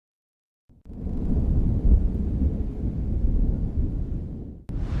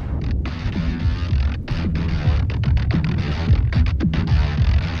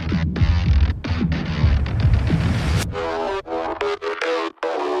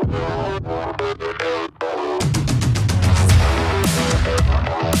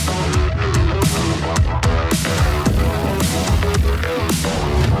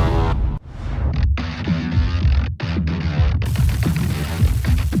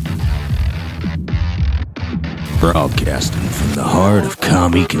Broadcasting from the heart of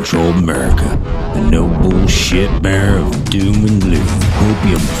commie-controlled America, the no bullshit bearer of doom and gloom,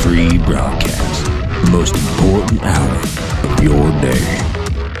 opium-free broadcast, the most important hour of your day.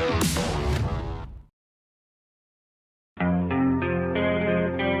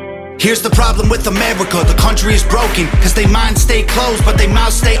 Here's the problem with America, the country is broken, cause they minds stay closed, but they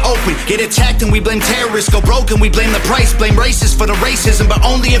mouths stay open. Get attacked and we blame terrorists, go broken, we blame the price, blame racists for the racism, but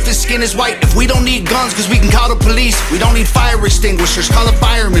only if his skin is white. If we don't need guns, cause we can call the police, we don't need fire extinguishers, call a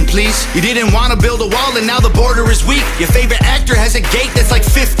fireman please. You didn't wanna build a wall and now the border is weak. Your favorite actor has a gate that's like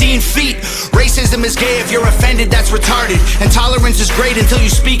 15 feet. Racism is gay, if you're offended, that's retarded. Intolerance is great until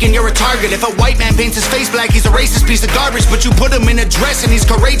you speak and you're a target. If a white man paints his face black, he's a racist piece of garbage, but you put him in a dress and he's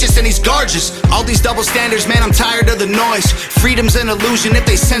courageous and he's gorgeous. All these double standards, man, I'm tired of the noise. Freedom's an illusion if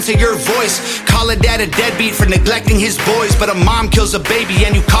they censor your voice. Call a dad a deadbeat for neglecting his boys, but a mom kills a baby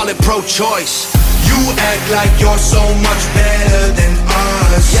and you call it pro-choice. You act like you're so much better than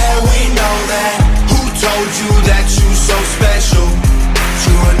us. Yeah, we know that. Who told you that you so special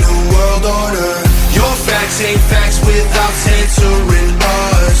to a new world order? Your facts ain't facts without censoring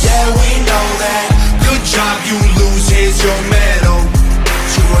us. Yeah, we know that. Good job, you lose, here's your medal.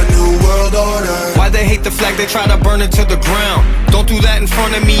 A new world order. Why they hate the flag, they try to burn it to the ground. Don't do that in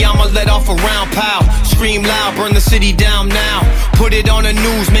front of me, I'ma let off a round. Pow, scream loud, burn the city down now. Put it on the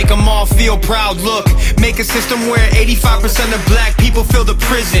news, make them all feel proud. Look, make a system where 85% of black people fill the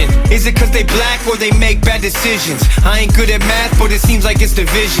prison. Is it cause they black or they make bad decisions? I ain't good at math, but it seems like it's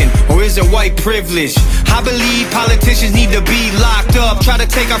division. Or is it white privilege? I believe politicians need to be locked up. Try to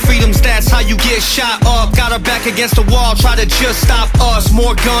take our freedoms, that's how you get shot up. Got our back against the wall, try to just stop us.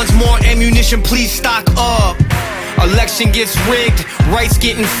 More guns, more ammunition, please stock up. Election gets rigged, rights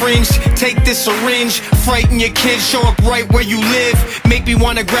get infringed. Take this syringe, frighten your kids, show up right where you live. Make me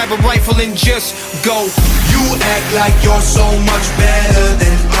wanna grab a rifle and just go. You act like you're so much better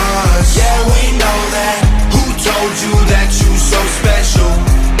than us. Yeah, we know that. Who told you that you so special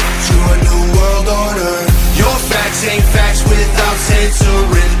to a new world order? Your facts ain't facts without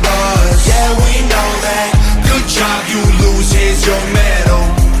censoring us. Yeah, we know that. Good job, you lose, here's your medal.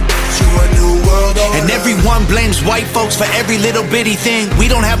 And everyone blames white folks for every little bitty thing. We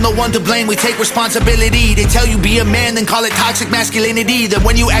don't have no one to blame, we take responsibility. They tell you be a man, then call it toxic masculinity. Then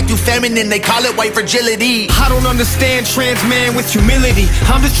when you act too feminine, they call it white fragility. I don't understand trans man with humility.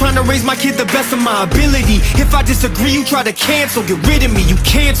 I'm just trying to raise my kid the best of my ability. If I disagree, you try to cancel, get rid of me. You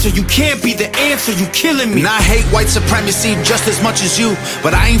cancer, you can't be the answer, you killing me. And I hate white supremacy just as much as you,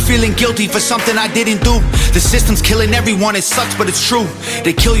 but I ain't feeling guilty for something I didn't do. The system's killing everyone, it sucks but it's true.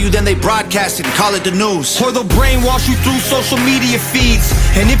 They kill you, then they broadcast it and call it the news. Or they'll brainwash you through social media feeds.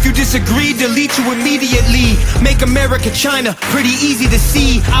 And if you disagree, delete you immediately. Make America China pretty easy to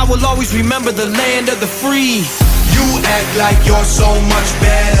see. I will always remember the land of the free. You act like you're so much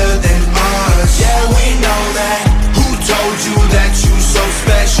better than us. Yeah, we know that. Who told you that you so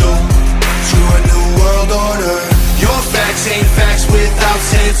special to a new world order? Your facts ain't facts without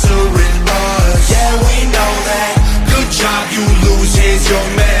censoring us. Yeah, we know that. Good job, you lose, here's your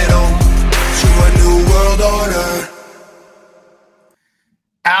medal. To a new world order.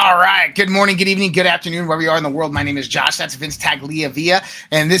 All right. Good morning, good evening, good afternoon, wherever you are in the world. My name is Josh. That's Vince Tagliavia.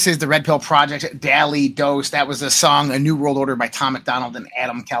 And this is the Red Pill Project Daily Dose. That was a song, A New World Order by Tom MacDonald and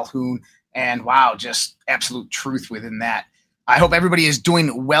Adam Calhoun. And wow, just absolute truth within that. I hope everybody is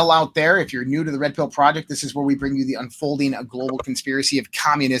doing well out there. If you're new to the Red Pill Project, this is where we bring you the unfolding global conspiracy of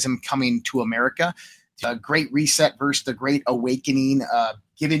communism coming to America. A great reset versus the great awakening,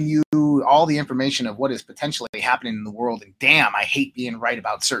 giving you all the information of what is potentially happening in the world. And damn, I hate being right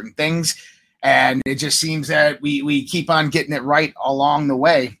about certain things. And it just seems that we keep on getting it right along the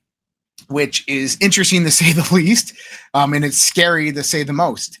way, which is interesting to say the least. And it's scary to say the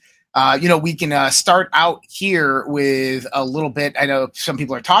most. We can start out here with a little bit. I know some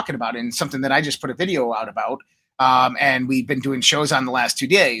people are talking about it, and something that I just put a video out about. And we've been doing shows on the last 2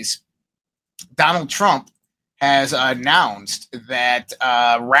 days. Donald Trump has announced that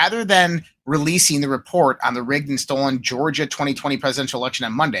rather than releasing the report on the rigged and stolen Georgia 2020 presidential election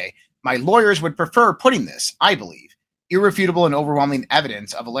on Monday, my lawyers would prefer putting this, I believe, irrefutable and overwhelming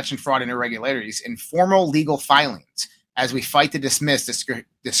evidence of election fraud and irregularities in formal legal filings as we fight to dismiss this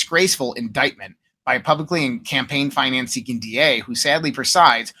disgraceful indictment by a publicly and campaign finance-seeking DA who sadly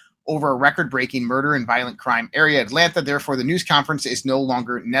presides over a record-breaking murder and violent crime area, Atlanta. Therefore, the news conference is no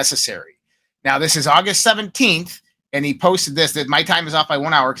longer necessary. Now, this is August 17th, and he posted this. That my time is off by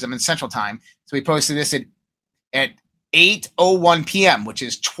 1 hour because I'm in Central Time. So he posted this at 8:01 p.m., which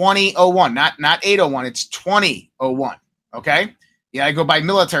is 20:01, not 8:01. It's 20:01. Okay, yeah, I go by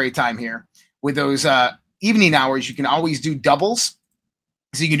military time here with those evening hours, you can always do doubles.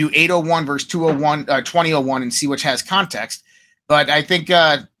 So you can do 801 versus 2001 and see which has context. But I think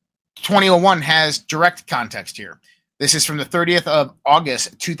 2001 has direct context here. This is from the 30th of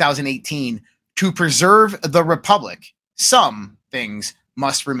August, 2018. To preserve the Republic, some things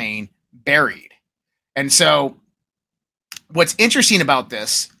must remain buried. And so what's interesting about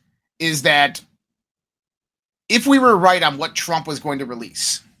this is that if we were right on what Trump was going to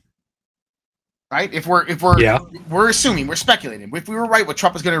release, right? If we're assuming, we're speculating, if we were right what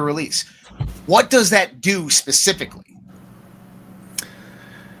Trump was going to release, what does that do specifically?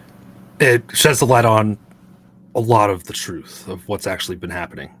 It sheds the light on a lot of the truth of what's actually been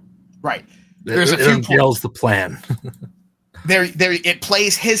happening. Right. There's a few unveils the plan. It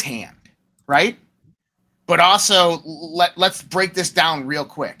plays his hand, right? But also, let's break this down real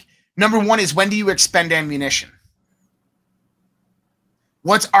quick. Number one is, when do you expend ammunition?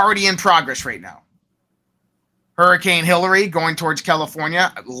 What's already in progress right now? Hurricane Hillary going towards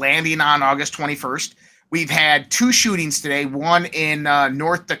California, landing on August 21st. We've had 2 shootings today, one in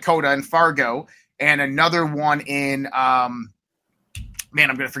North Dakota in Fargo, and another one in, I'm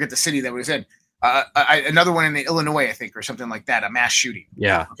going to forget the city that it was in. Another one in Illinois, I think, or something like that, a mass shooting.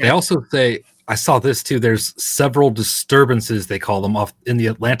 Yeah. Okay. They also say, I saw this too, there's several disturbances, they call them, off in the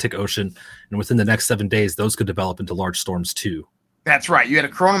Atlantic Ocean, and within the next 7 days, those could develop into large storms too. That's right. You had a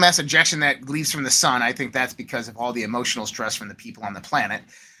coronal mass ejection that leaves from the sun. I think that's because of all the emotional stress from the people on the planet.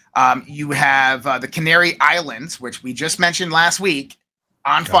 You have the Canary Islands, which we just mentioned last week,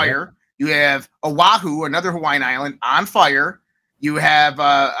 on fire. You have Oahu, another Hawaiian island, on fire. You have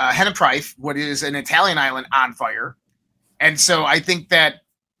Henneprife, what is an Italian island, on fire. And so I think that,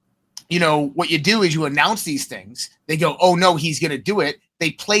 what you do is you announce these things. They go, oh, no, he's going to do it. They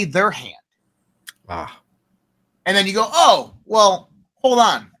play their hand. And then you go, oh, well, hold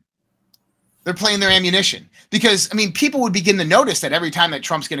on. They're playing their ammunition. Because, people would begin to notice that every time that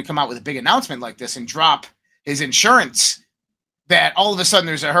Trump's going to come out with a big announcement like this and drop his insurance, that all of a sudden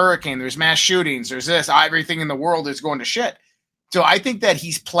there's a hurricane, there's mass shootings, there's this, everything in the world is going to shit. So I think that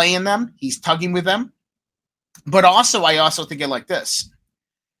he's playing them, he's tugging with them. But also, I also think it like this,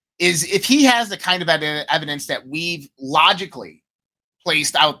 is if he has the kind of evidence that we've logically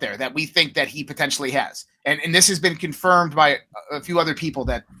placed out there, that we think that he potentially has, and this has been confirmed by a few other people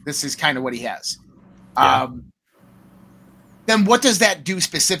that this is kind of what he has, then what does that do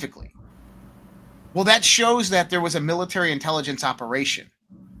specifically? Well, that shows that there was a military intelligence operation,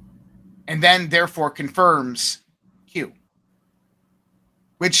 and then therefore confirms Q.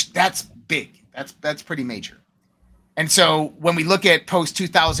 Which that's big. That's pretty major. And so when we look at post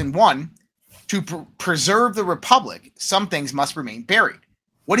 2001, to preserve the Republic, some things must remain buried.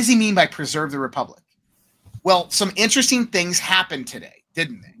 What does he mean by preserve the Republic? Well, some interesting things happened today,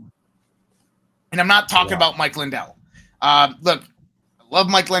 didn't they? And I'm not talking about Mike Lindell. Look, I love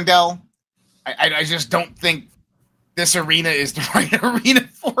Mike Lindell. I just don't think this arena is the right arena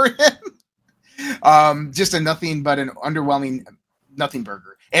for him. Just a nothing but an underwhelming nothing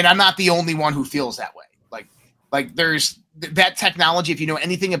burger. And I'm not the only one who feels that way. Like there's that technology. If you know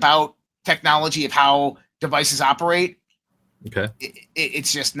anything about technology of how devices operate, okay,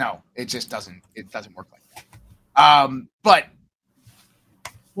 it's just no. It just doesn't. It doesn't work like that. But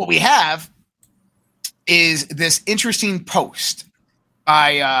what we have is this interesting post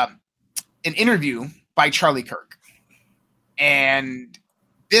by an interview by Charlie Kirk, and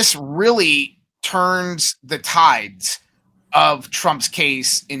this really turns the tides of Trump's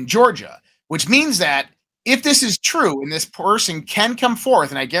case in Georgia, which means that if this is true and this person can come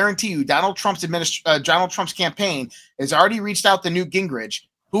forth, and I guarantee you Donald Trump's campaign has already reached out to Newt Gingrich.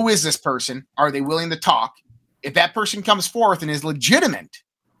 Who is this person? Are they willing to talk? If that person comes forth and is legitimate,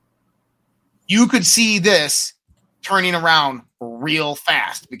 you could see this turning around real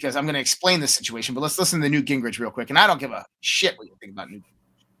fast, because I'm going to explain this situation, but let's listen to Newt Gingrich real quick. And I don't give a shit what you think about Newt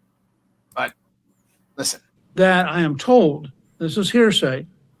Gingrich, but listen. That I am told, this is hearsay,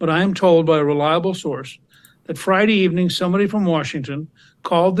 but I am told by a reliable source that Friday evening, somebody from Washington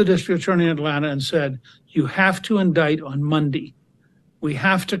called the district attorney in Atlanta and said, you have to indict on Monday. We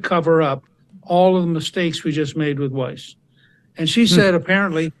have to cover up all of the mistakes we just made with Weiss. And she said,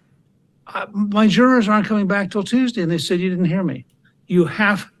 apparently, my jurors aren't coming back till Tuesday. And they said, you didn't hear me. You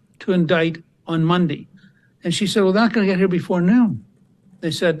have to indict on Monday. And she said, well, they're not going to get here before noon. They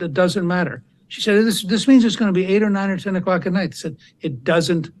said, it doesn't matter. She said, this means it's going to be 8 or 9 or 10 o'clock at night. They said, it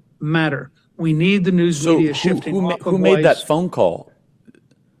doesn't matter. We need the news media shifting. Who made that phone call?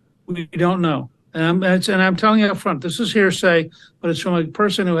 We don't know. And I'm telling you up front, this is hearsay, but it's from a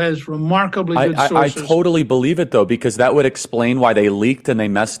person who has remarkably good sources. I totally believe it, though, because that would explain why they leaked and they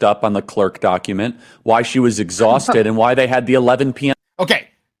messed up on the clerk document, why she was exhausted, and why they had the 11 p.m. Okay.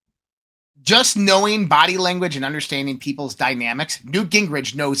 Just knowing body language and understanding people's dynamics, Newt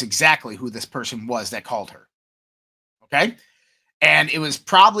Gingrich knows exactly who this person was that called her. Okay? And it was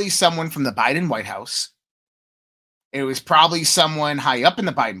probably someone from the Biden White House. It was probably someone high up in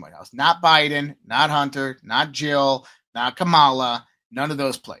the Biden White House. Not Biden, not Hunter, not Jill, not Kamala, none of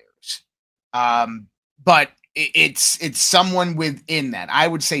those players. But it's someone within that. I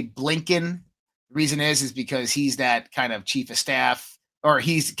would say Blinken. The reason is because he's that kind of chief of staff, or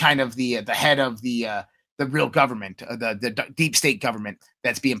he's kind of the head of the real government, the deep state government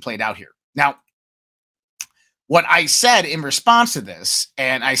that's being played out here. Now, what I said in response to this,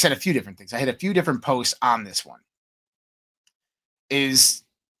 and I said a few different things. I had a few different posts on this one.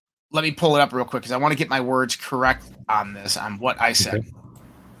 Let me pull it up real quick because I want to get my words correct on this, on what I said. Okay.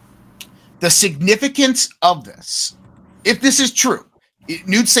 The significance of this, if this is true,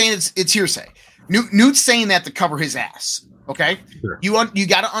 Newt's saying it's hearsay. Newt's saying that to cover his ass. Okay, sure. You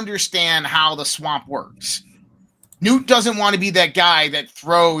got to understand how the swamp works. Newt doesn't want to be that guy that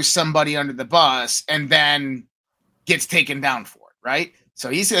throws somebody under the bus and then gets taken down for it, right? So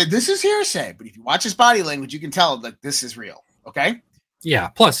he said this is hearsay, but if you watch his body language, you can tell that this is real. Okay. Yeah.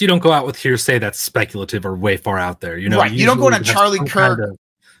 Plus, you don't go out with hearsay that's speculative or way far out there. You know, right? You don't go on Charlie Kirk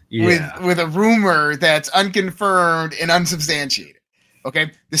with a rumor that's unconfirmed and unsubstantiated.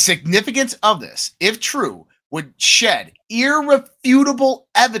 Okay. The significance of this, if true, would shed irrefutable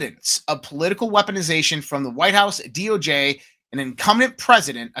evidence of political weaponization from the White House, DOJ, and incumbent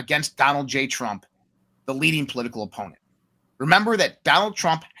president against Donald J. Trump, the leading political opponent. Remember that Donald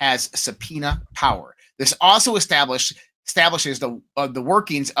Trump has subpoena power. This also establishes the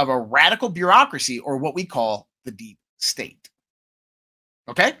workings of a radical bureaucracy, or what we call the deep state.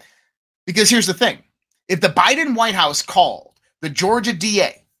 Okay? Because here's the thing. If the Biden White House called the Georgia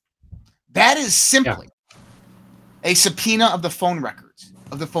DA, that is simply a subpoena of the phone records,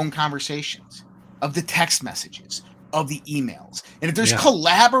 of the phone conversations, of the text messages, of the emails. And if there's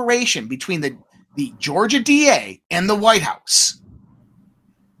collaboration between the Georgia DA and the White House,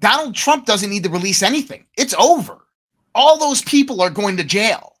 Donald Trump doesn't need to release anything. It's over. All those people are going to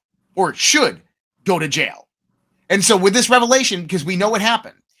jail, or should go to jail. And so with this revelation, because we know what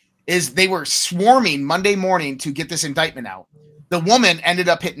happened, is they were swarming Monday morning to get this indictment out. The woman ended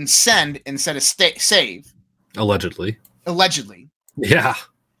up hitting send instead of save. Allegedly. Yeah.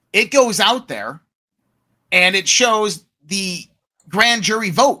 It goes out there and it shows the grand jury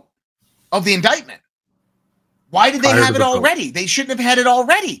vote of the indictment. Why did they have it already? They shouldn't have had it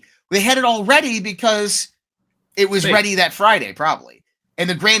already. They had it already because it was ready that Friday, probably. And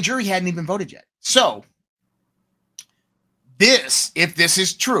the grand jury hadn't even voted yet. So if this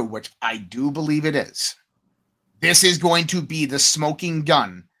is true, which I do believe it is, this is going to be the smoking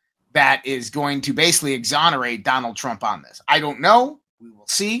gun that is going to basically exonerate Donald Trump on this. I don't know. We will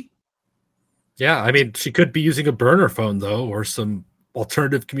see. Yeah, I mean, she could be using a burner phone, though, or some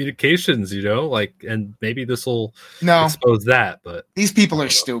alternative communications, and maybe this will expose that. But these people are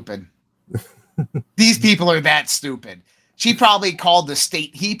stupid. These people are that stupid. She probably called the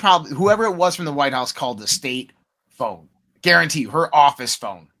state. Whoever it was from the White House called the state phone. Guarantee you, her office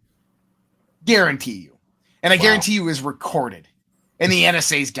phone. Guarantee you. And I guarantee you it was recorded. And the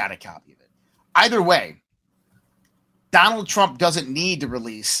NSA's got a copy of it. Either way, Donald Trump doesn't need to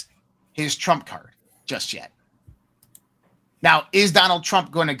release his Trump card just yet. Now, is Donald Trump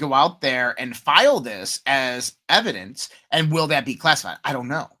going to go out there and file this as evidence? And will that be classified? I don't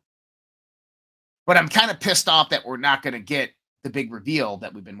know. But I'm kind of pissed off that we're not going to get the big reveal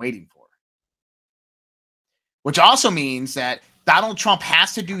that we've been waiting for. Which also means that Donald Trump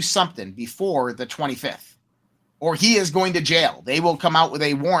has to do something before the 25th. Or he is going to jail. They will come out with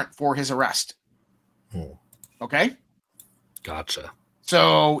a warrant for his arrest. Okay? Gotcha.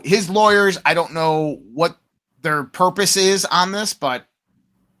 So his lawyers, I don't know what their purpose is on this, but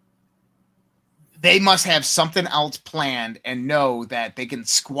they must have something else planned and know that they can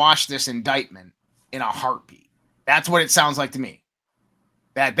squash this indictment in a heartbeat. That's what it sounds like to me.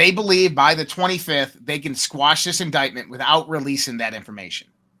 That they believe by the 25th, they can squash this indictment without releasing that information.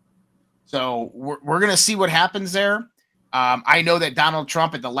 So we're going to see what happens there. I know that Donald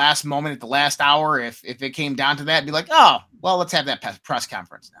Trump at the last moment, at the last hour, if it came down to that, be like, oh, well, let's have that press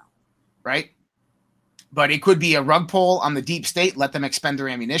conference now, right? But it could be a rug pull on the deep state, let them expend their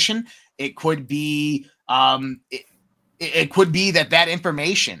ammunition. It could be it could be that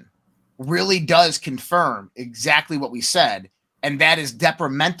information really does confirm exactly what we said, and that is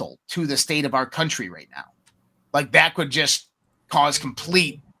detrimental to the state of our country right now. Like that could just cause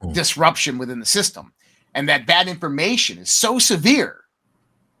complete disruption within the system. And that bad information is so severe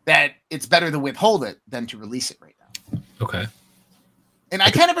that it's better to withhold it than to release it right now. Okay. And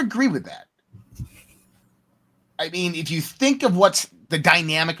I kind of agree with that. I mean, if you think of what's the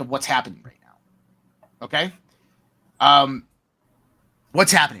dynamic of what's happening right now, okay?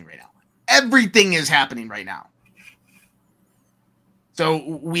 What's happening right now? Everything is happening right now.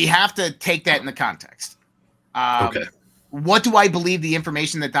 So we have to take that in the context. Okay. What do I believe the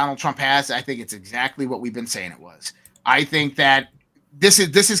information that Donald Trump has? I think it's exactly what we've been saying it was. I think that this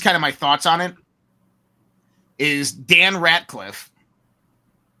is kind of my thoughts on it. Is Dan Ratcliffe,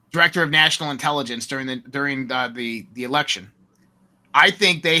 Director of National Intelligence during the election? I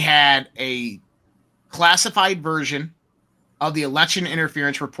think they had a classified version of the election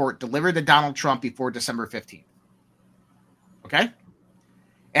interference report delivered to Donald Trump before December 15th. Okay?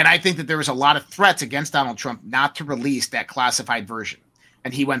 And I think that there was a lot of threats against Donald Trump not to release that classified version.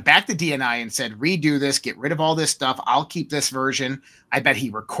 And he went back to DNI and said, redo this, get rid of all this stuff. I'll keep this version. I bet he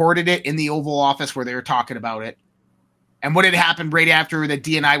recorded it in the Oval Office where they were talking about it. And what had happened right after the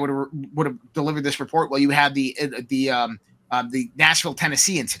DNI would have delivered this report? Well, you had the Nashville,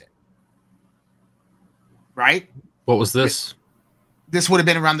 Tennessee incident, right? What was this? This would have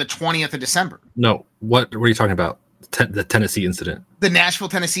been around the 20th of December. No, what are you talking about? The Tennessee incident. The Nashville,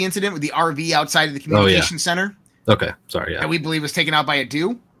 Tennessee incident with the RV outside of the communication center. Okay, sorry, yeah. That we believe was taken out by a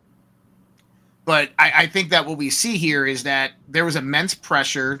DEW. But I think that what we see here is that there was immense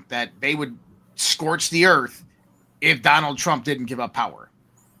pressure that they would scorch the earth if Donald Trump didn't give up power.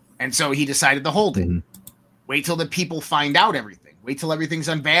 And so he decided to hold it. Wait till the people find out everything. Wait till everything's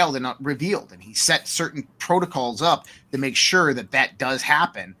unveiled and revealed. And he set certain protocols up to make sure that that does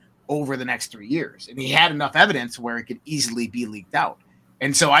happen over the next 3 years. And he had enough evidence where it could easily be leaked out.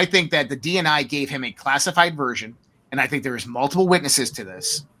 And so I think that the DNI gave him a classified version, and I think there is multiple witnesses to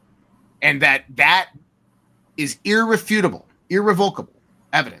this, and that is irrefutable, irrevocable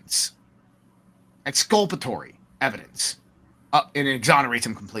evidence, exculpatory evidence, and it exonerates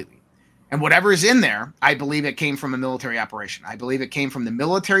him completely. And whatever is in there, I believe it came from a military operation. I believe it came from the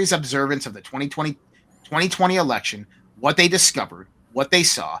military's observance of the 2020 election, what they discovered, what they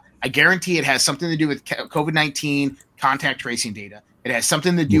saw. I guarantee it has something to do with COVID-19 contact tracing data. It has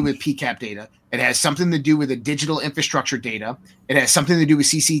something to do with PCAP data. It has something to do with the digital infrastructure data. It has something to do with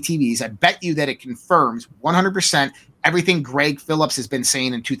CCTVs. I bet you that it confirms 100% everything Greg Phillips has been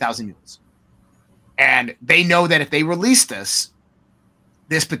saying in 2000 News. And they know that if they release this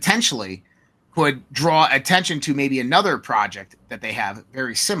potentially could draw attention to maybe another project that they have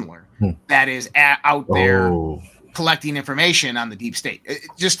very similar that is out there collecting information on the deep state.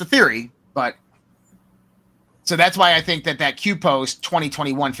 Just a theory, but so that's why I think that Q post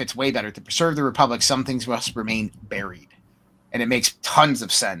 2021 fits way better. To preserve the republic, some things must remain buried. And it makes tons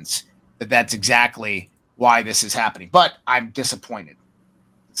of sense that that's exactly why this is happening. But I'm disappointed,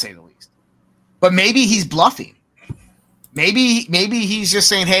 to say the least. But maybe he's bluffing. Maybe he's just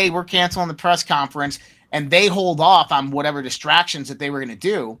saying, hey, we're canceling the press conference, and they hold off on whatever distractions that they were going to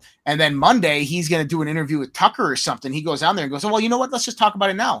do. And then Monday, he's going to do an interview with Tucker or something. He goes down there and goes, oh, well, you know what? Let's just talk about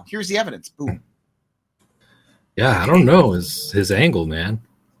it now. Here's the evidence. Boom. Yeah, I don't know his angle, man.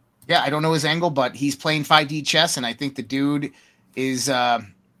 Yeah, I don't know his angle, but he's playing 5D chess, and I think the dude is I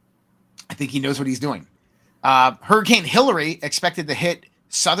think he knows what he's doing. Hurricane Hillary expected to hit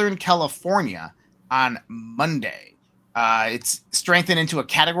Southern California on Monday. It's strengthened into a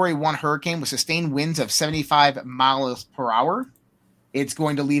Category 1 hurricane with sustained winds of 75 miles per hour. It's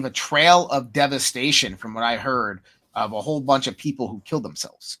going to leave a trail of devastation, from what I heard, of a whole bunch of people who killed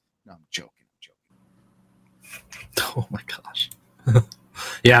themselves. No, I'm joking. Oh, my gosh.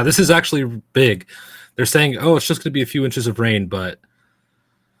 Yeah, this is actually big. They're saying, it's just going to be a few inches of rain, but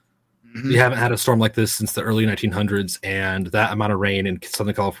we haven't had a storm like this since the early 1900s, and that amount of rain in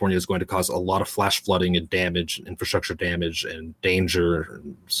Southern California is going to cause a lot of flash flooding and damage, infrastructure damage, and danger.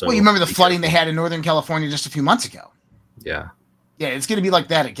 So, well, you remember the flooding they had in Northern California just a few months ago? Yeah. Yeah, it's going to be like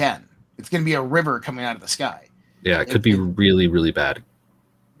that again. It's going to be a river coming out of the sky. Yeah, it could be really, really bad.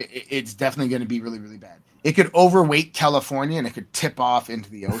 It's definitely going to be really, really bad. It could overweight California, and it could tip off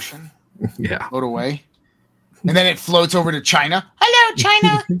into the ocean. Yeah. Float away. And then it floats over to China. Hello,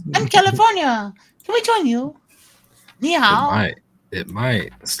 China. I'm California. Can we join you? Ni hao. It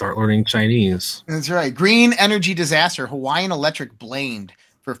might start learning Chinese. That's right. Green energy disaster. Hawaiian Electric blamed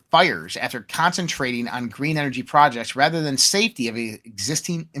for fires after concentrating on green energy projects rather than safety of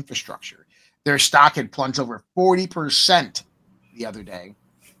existing infrastructure. Their stock had plunged over 40% the other day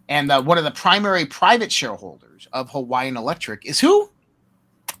And one of the primary private shareholders of Hawaiian Electric is who?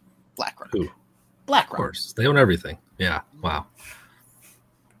 BlackRock. Who? BlackRock. Of course. They own everything. Yeah. Wow.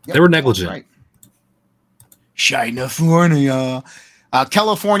 Yep, They were negligent. right. California.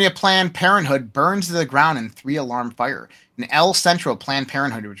 California Planned Parenthood burns to the ground in 3-alarm fire. An El Centro Planned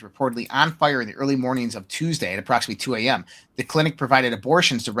Parenthood was reportedly on fire in the early mornings of Tuesday at approximately 2 a.m. The clinic provided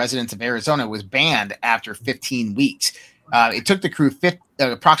abortions to residents of Arizona was banned after 15 weeks. It took the crew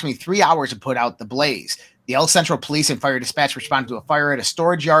approximately 3 hours to put out the blaze. The El Centro Police and Fire Dispatch responded to a fire at a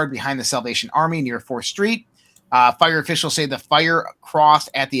storage yard behind the Salvation Army near 4th Street. Fire officials say the fire crossed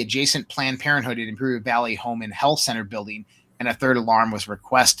at the adjacent Planned Parenthood at Imperial Valley Home and Health Center building, and a third alarm was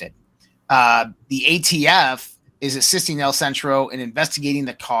requested. The ATF is assisting El Centro in investigating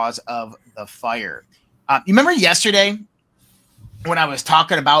the cause of the fire. You remember yesterday when I was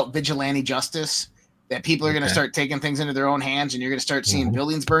talking about vigilante justice, that people are going to start taking things into their own hands and you're going to start seeing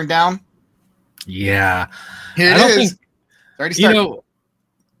buildings burn down? Yeah. Here it is. Already started.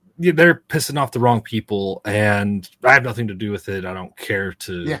 They're pissing off the wrong people, and I have nothing to do with it. I don't care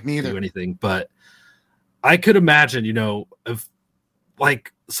to do anything, but I could imagine, of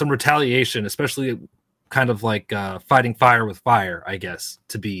like some retaliation, especially kind of like fighting fire with fire, I guess,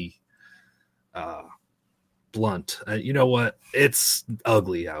 to be blunt. You know what? It's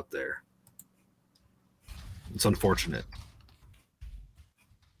ugly out there. It's unfortunate.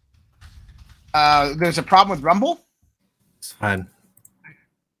 There's a problem with Rumble? It's fine.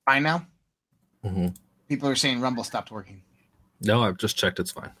 Fine now? Mm-hmm. People are saying Rumble stopped working. No, I've just checked.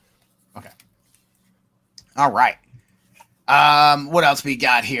 It's fine. Okay. All right. What else we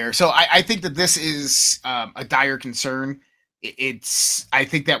got here? So I think that this is a dire concern. I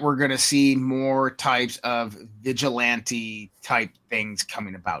think that we're going to see more types of vigilante type things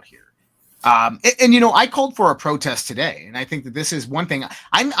coming about here. And I called for a protest today, and I think that this is one thing.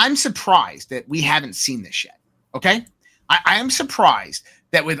 I'm surprised that we haven't seen this yet. Okay. I am surprised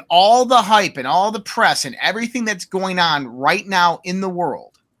that with all the hype and all the press and everything that's going on right now in the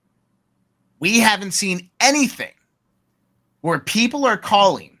world, we haven't seen anything where people are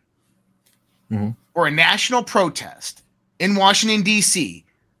calling for a national protest in Washington, D.C.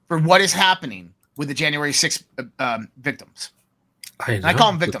 for what is happening with the January 6th victims. I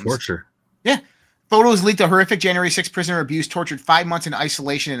call them victims. The torture. Yeah. Photos leaked a horrific January 6th prisoner abused, tortured 5 months in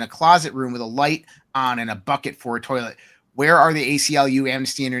isolation in a closet room with a light on and a bucket for a toilet. Where are the ACLU,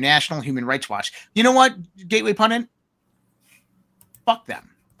 Amnesty International, Human Rights Watch? You know what, Gateway Pundit? Fuck them.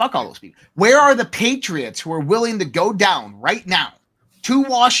 Fuck all those people. Where are the patriots who are willing to go down right now to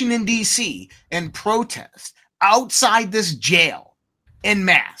Washington, D.C. and protest outside this jail en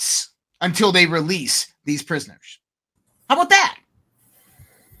masse until they release these prisoners? How about that?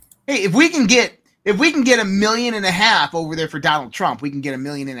 Hey, if we can get 1.5 million over there for Donald Trump, we can get 1.5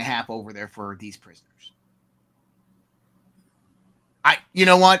 million over there for these prisoners. You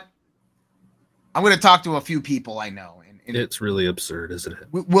know what? I'm going to talk to a few people I know. And it's really absurd, isn't it?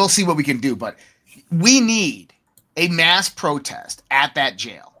 We'll see what we can do, but we need a mass protest at that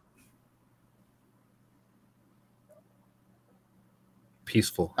jail.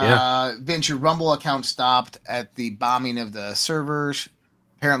 Peaceful. Yeah. Vince, your Rumble account stopped at the bombing of the servers.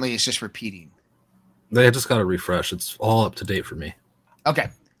 Apparently, it's just repeating. They just got to refresh. It's all up to date for me. Okay.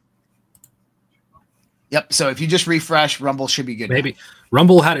 Yep. So if you just refresh, Rumble should be good. Maybe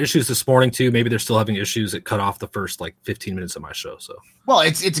Rumble had issues this morning too. Maybe they're still having issues. It cut off the first 15 minutes of my show. So well,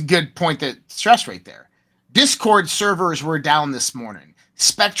 it's a good point to stress right there. Discord servers were down this morning.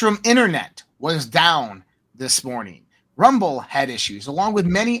 Spectrum Internet was down this morning. Rumble had issues along with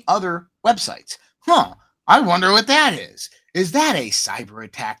many other websites. I wonder what that is. Is that a cyber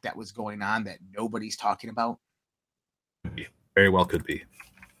attack that was going on that nobody's talking about? Very well could be.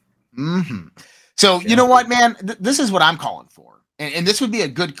 Mm-hmm. So, you know what, man? This is what I'm calling for. And this would be a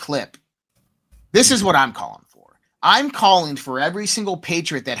good clip. This is what I'm calling for. I'm calling for every single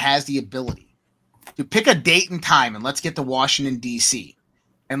patriot that has the ability to pick a date and time, and let's get to Washington, D.C.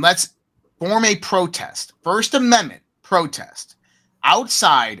 And let's form a protest, First Amendment protest,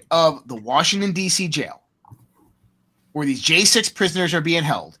 outside of the Washington, D.C. jail, where these J6 prisoners are being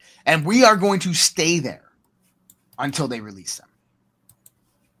held. And we are going to stay there until they release them.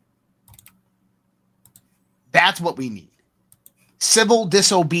 That's what we need. Civil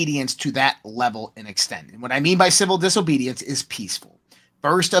disobedience to that level and extent. And what I mean by civil disobedience is peaceful.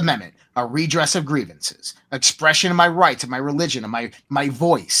 First Amendment, a redress of grievances, expression of my rights, of my religion, of my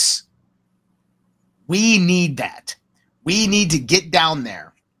voice. We need that. We need to get down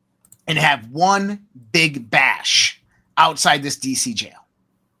there and have one big bash outside this DC jail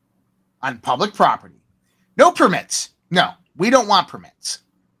on public property. No permits. No, we don't want permits.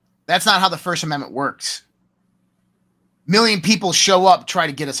 That's not how the First Amendment works. Million people show up, try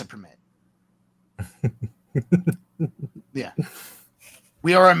to get us a permit. Yeah.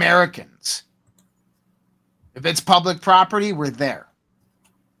 We are Americans. If it's public property, we're there.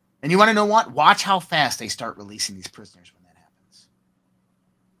 And you want to know what? Watch how fast they start releasing these prisoners when that happens.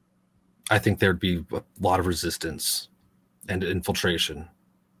 I think there'd be a lot of resistance and infiltration.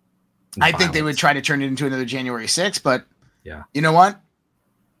 And I think they violence. would try to turn it into another January 6th, but Yeah. you know what?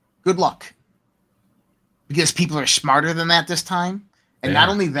 Good luck. Because people are smarter than that this time. And They not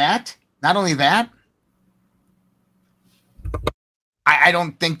are. only that, I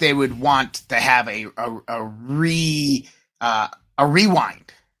don't think they would want to have a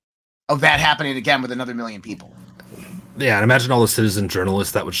rewind of that happening again with another million people. Yeah, and imagine all the citizen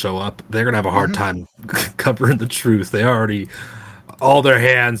journalists that would show up. They're going to have a hard time covering the truth. They already, all their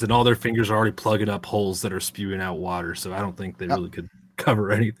hands and all their fingers are already plugging up holes that are spewing out water. So I don't think they really could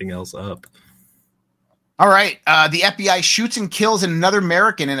cover anything else up. All right. The FBI shoots and kills another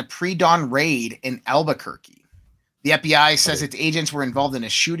American in a pre-dawn raid in Albuquerque. The FBI says its agents were involved in a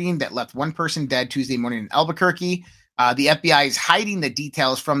shooting that left one person dead Tuesday morning in Albuquerque. The FBI is hiding the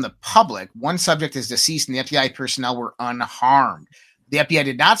details from the public. One subject is deceased, and the FBI personnel were unharmed. The FBI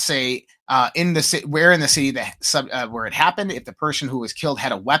did not say where in the city where it happened, if the person who was killed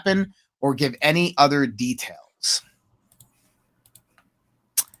had a weapon, or give any other details.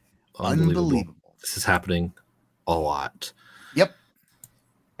 Unbelievable. This is happening a lot. Yep.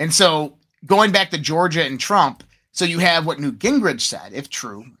 And so going back to Georgia and Trump, so you have what Newt Gingrich said, if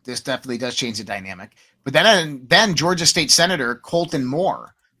true, this definitely does change the dynamic. But then Georgia State Senator Colton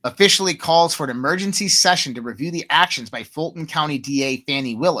Moore officially calls for an emergency session to review the actions by Fulton County DA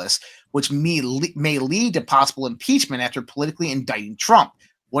Fannie Willis, which may lead to possible impeachment after politically indicting Trump.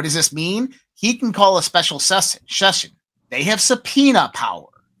 What does this mean? He can call a special session. They have subpoena power.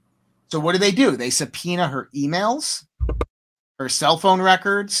 So what do? They subpoena her emails, her cell phone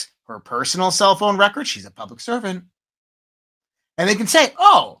records, her personal cell phone records. She's a public servant. And they can say,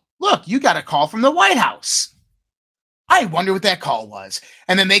 oh, look, you got a call from the White House. I wonder what that call was.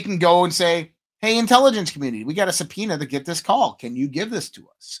 And then they can go and say, hey, intelligence community, we got a subpoena to get this call. Can you give this to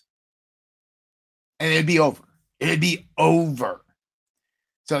us? And it'd be over. It'd be over.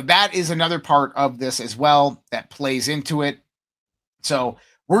 So that is another part of this as well that plays into it. So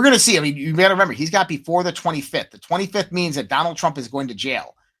we're going to see. I mean, you got to remember, he's got before the 25th. The 25th means that Donald Trump is going to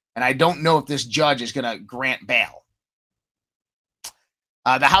jail. And I don't know if this judge is going to grant bail.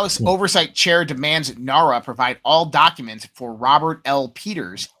 The House Oversight Chair demands NARA provide all documents for Robert L.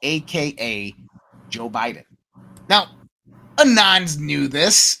 Peters, a.k.a. Joe Biden. Now, Anons knew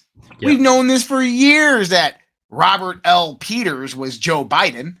this. Yep. We've known this for years that Robert L. Peters was Joe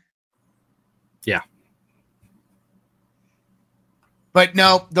Biden. Yeah. But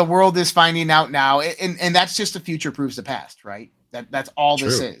no, the world is finding out now. And that's just the future proves the past, right? That's all True.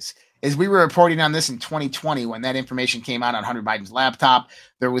 this is we were reporting on this in 2020 when that information came out on Hunter Biden's laptop.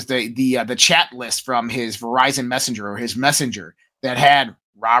 There was the chat list from his Verizon Messenger or his Messenger that had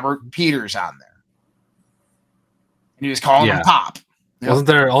Robert Peters on there. And he was calling him Pop. Yep. Wasn't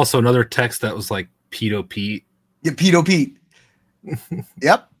there also another text that was like Pedo Pete? Yeah, Pedo Pete.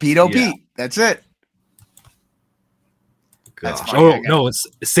 Yep, Pedo Pete. That's it. Gosh. That's funny. No, it's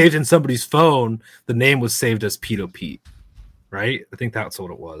saved in somebody's phone. The name was saved as Pedo Pete, right? I think that's what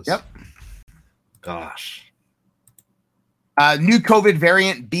it was. Yep. Gosh. New COVID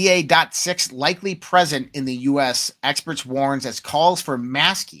variant BA.6 likely present in the U.S. Experts warns as calls for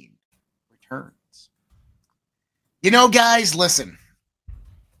masking returns. You know, guys, listen.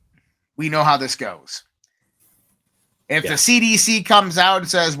 We know how this goes. If the CDC comes out and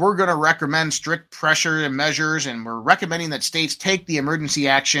says we're going to recommend strict pressure and measures and we're recommending that states take the emergency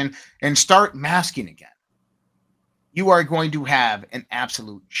action and start masking again, you are going to have an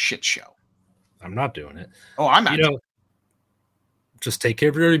absolute shit show. I'm not doing it. Oh, I'm not. Just take care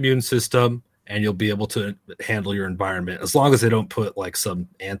of your immune system and you'll be able to handle your environment as long as they don't put like some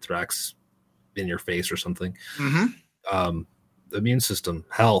anthrax in your face or something. Mm-hmm. Immune system,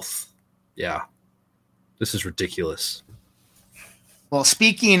 health. Yeah. This is ridiculous. Well,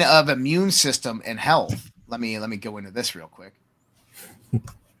 speaking of immune system and health, let me go into this real quick.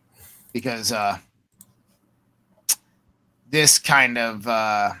 Because this kind of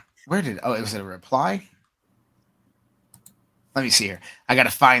it was a reply? Let me see here. I got to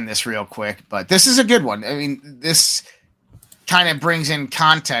find this real quick, but this is a good one. I mean, this kind of brings in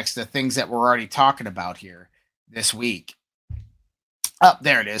context the things that we're already talking about here this week. Oh,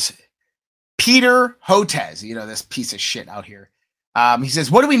 there it is. Peter Hotez, this piece of shit out here. He says,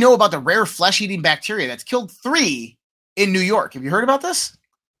 what do we know about the rare flesh-eating bacteria that's killed 3 in New York? Have you heard about this?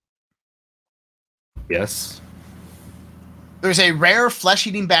 Yes. There's a rare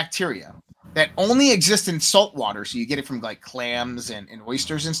flesh-eating bacteria that only exists in salt water, so you get it from like clams and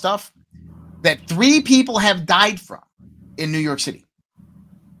oysters and stuff, that 3 people have died from in New York City.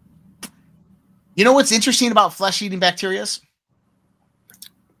 You know what's interesting about flesh-eating bacteria?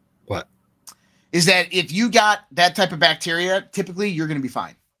 What? Is that if you got that type of bacteria, typically you're going to be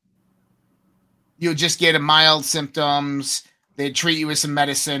fine. You'll just get a mild symptoms. They'd treat you with some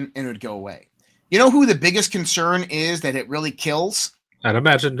medicine and it would go away. You know who the biggest concern is that it really kills? I'd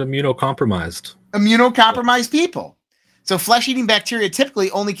imagine immunocompromised. Immunocompromised people. So flesh-eating bacteria typically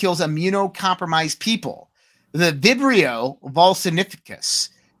only kills immunocompromised people. The Vibrio vulsinificus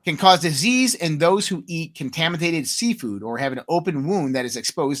can cause disease in those who eat contaminated seafood or have an open wound that is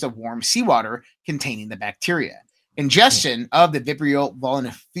exposed to warm seawater containing the bacteria. Ingestion of the Vibrio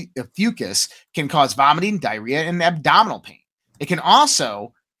vulsinificus can cause vomiting, diarrhea, and abdominal pain. It can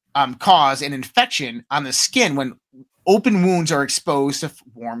also cause an infection on the skin when open wounds are exposed to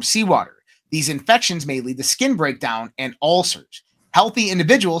warm seawater. These infections may lead to skin breakdown and ulcers. Healthy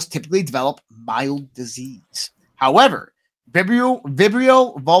individuals typically develop mild disease. However, Vibrio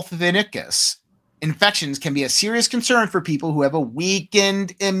vulsinificus infections can be a serious concern for people who have a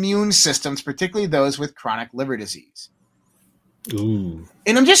weakened immune systems, particularly those with chronic liver disease. Ooh.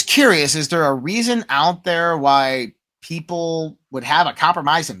 And I'm just curious, is there a reason out there why people would have a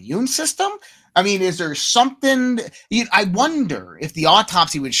compromised immune system? I mean, is there something? I wonder if the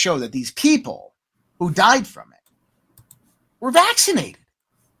autopsy would show that these people who died from it were vaccinated.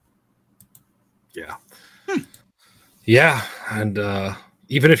 Yeah. Yeah. And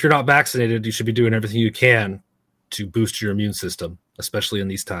even if you're not vaccinated, you should be doing everything you can to boost your immune system, especially in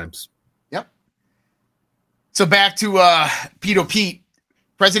these times. Yep. So back to Pedo Pete.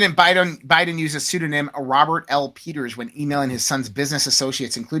 President Biden used a pseudonym Robert L. Peters when emailing his son's business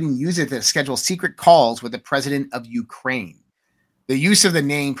associates, including using it to schedule secret calls with the president of Ukraine. The use of the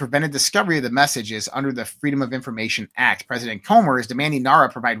name prevented discovery of the messages under the Freedom of Information Act. President Comer is demanding NARA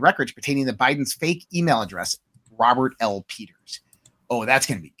provide records pertaining to Biden's fake email address, Robert L. Peters. Oh, that's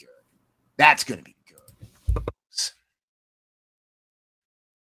going to be good. That's going to be good.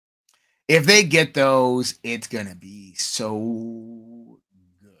 If they get those, it's going to be so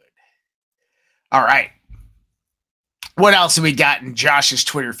good. All right. What else have we got in Josh's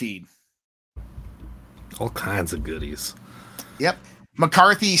Twitter feed? All kinds of goodies. Yep.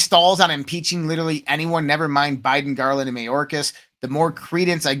 McCarthy stalls on impeaching literally anyone, never mind Biden, Garland, and Mayorkas. The more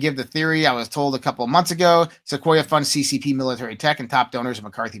credence I give the theory, I was told a couple of months ago, Sequoia funds CCP military tech and top donors of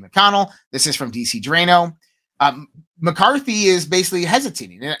McCarthy McConnell. This is from DC Drano. McCarthy is basically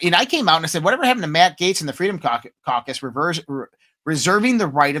hesitating. And I came out and I said, whatever happened to Matt Gaetz and the Freedom Caucus reserving the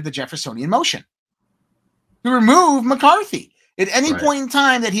right of the Jeffersonian motion to remove McCarthy at any point in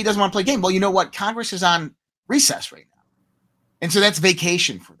time that he doesn't want to play a game? Well, you know what? Congress is on recess right now. And so that's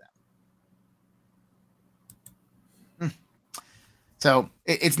vacation for them. So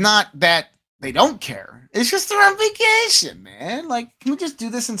it's not that they don't care. It's just they're on vacation, man. Like, can we just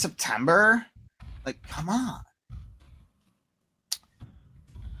do this in September? Like, come on.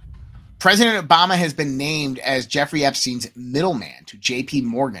 President Obama has been named as Jeffrey Epstein's middleman to JP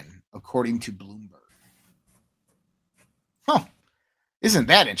Morgan, according to Bloomberg. Huh. Isn't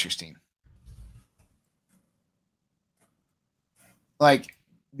that interesting? Like,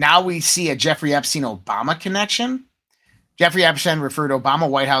 now we see a Jeffrey Epstein-Obama connection. Jeffrey Epstein referred Obama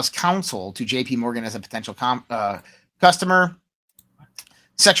White House counsel to JP Morgan as a potential customer.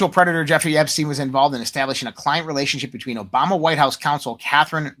 Sexual predator Jeffrey Epstein was involved in establishing a client relationship between Obama White House counsel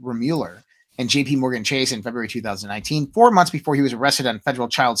Catherine Remuller and JP Morgan Chase in February 2019, 4 months before he was arrested on federal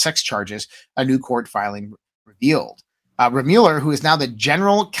child sex charges, a new court filing revealed. Remuller, who is now the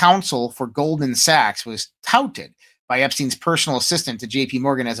general counsel for Goldman Sachs, was touted by Epstein's personal assistant to JP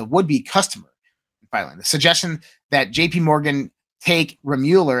Morgan as a would-be customer filing. The suggestion that JP Morgan take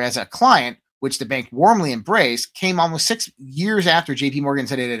Remuller as a client, which the bank warmly embraced, came almost 6 years after JP Morgan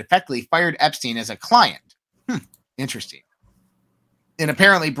said it had effectively fired Epstein as a client. Interesting. And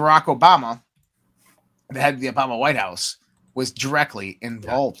apparently Barack Obama, the head of the Obama White House, was directly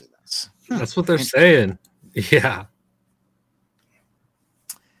involved in this. That's what they're saying. Yeah.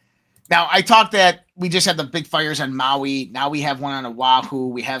 Now, I talked that we just had the big fires on Maui. Now we have one on Oahu.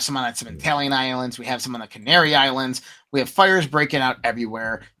 We have some on some Italian islands. We have some on the Canary Islands. We have fires breaking out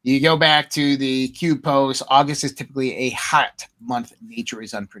everywhere. You go back to the Q post. August is typically a hot month. Nature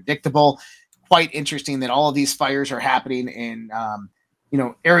is unpredictable. Quite interesting that all of these fires are happening in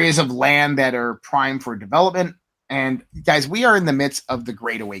areas of land that are prime for development. And guys, we are in the midst of the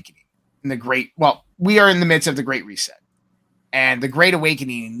Great Awakening. We are in the midst of the Great Reset. And the Great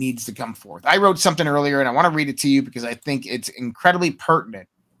Awakening needs to come forth. I wrote something earlier, and I want to read it to you because I think it's incredibly pertinent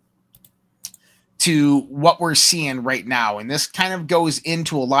to what we're seeing right now. And this kind of goes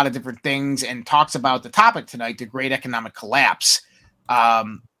into a lot of different things and talks about the topic tonight, the Great Economic Collapse.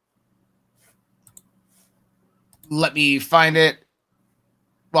 Let me find it.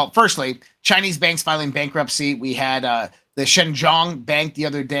 Well, firstly, Chinese banks filing bankruptcy. We had the Shenzhen Bank the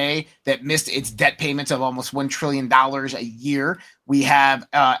other day that missed its debt payments of almost $1 trillion a year. We have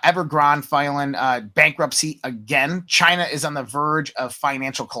Evergrande filing bankruptcy again. China is on the verge of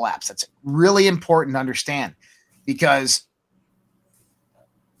financial collapse. That's really important to understand because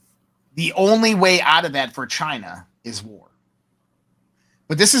the only way out of that for China is war.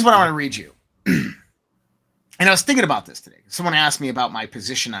 But this is what I want to read you. And I was thinking about this today. Someone asked me about my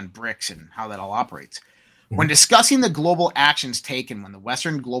position on BRICS and how that all operates. When discussing the global actions taken when the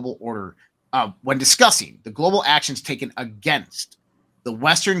Western global order, when discussing the global actions taken against the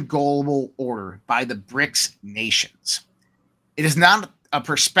Western global order by the BRICS nations, it is not a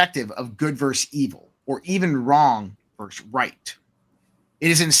perspective of good versus evil or even wrong versus right.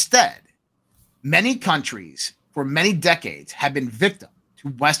 It is instead many countries for many decades have been victim to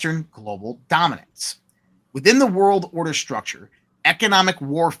Western global dominance. Within the world order structure, economic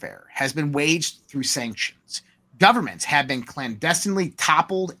warfare has been waged through sanctions. Governments have been clandestinely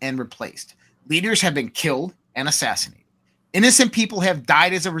toppled and replaced. Leaders have been killed and assassinated. Innocent people have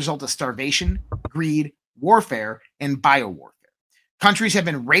died as a result of starvation, greed, warfare, and biowarfare. Countries have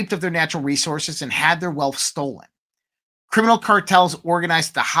been raped of their natural resources and had their wealth stolen. Criminal cartels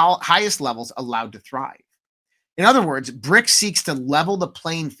organized at the highest levels allowed to thrive. In other words, BRICS seeks to level the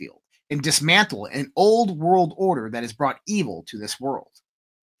playing field and dismantle an old world order that has brought evil to this world.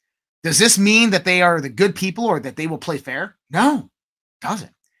 Does this mean that they are the good people or that they will play fair? No, it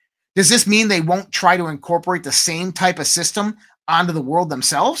doesn't. Does this mean they won't try to incorporate the same type of system onto the world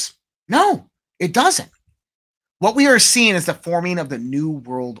themselves? No, it doesn't. What we are seeing is the forming of the new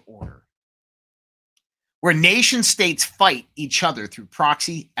world order, where nation states fight each other through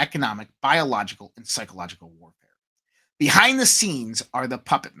proxy, economic, biological, and psychological warfare. Behind the scenes are the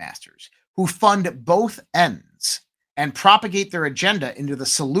puppet masters who fund both ends and propagate their agenda into the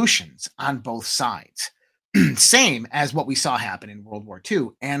solutions on both sides. Same as what we saw happen in World War II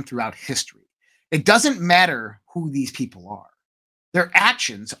and throughout history. It doesn't matter who these people are. Their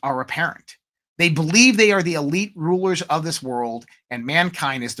actions are apparent. They believe they are the elite rulers of this world and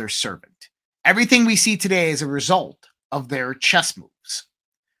mankind is their servant. Everything we see today is a result of their chess moves.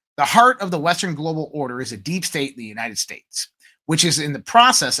 The heart of the Western global order is a deep state in the United States, which is in the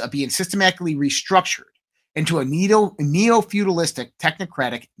process of being systematically restructured into a neo-feudalistic,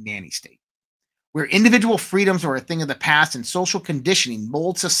 technocratic nanny state, where individual freedoms are a thing of the past and social conditioning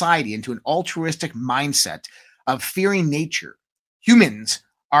molds society into an altruistic mindset of fearing nature. Humans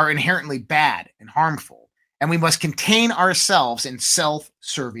are inherently bad and harmful, and we must contain ourselves in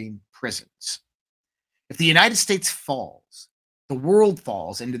self-serving prisons. If the United States falls, the world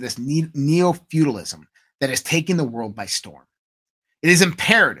falls into this neo-feudalism that has taken the world by storm. It is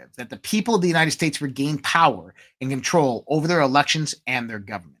imperative that the people of the United States regain power and control over their elections and their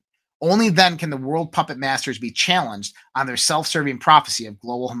government. Only then can the world puppet masters be challenged on their self-serving prophecy of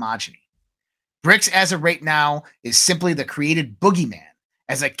global homogeny. BRICS, as of right now, is simply the created boogeyman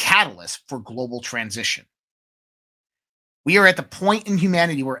as a catalyst for global transition. We are at the point in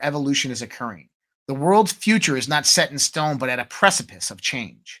humanity where evolution is occurring. The world's future is not set in stone, but at a precipice of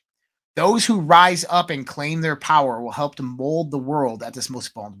change. Those who rise up and claim their power will help to mold the world at this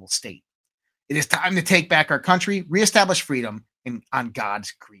most vulnerable state. It is time to take back our country, reestablish freedom on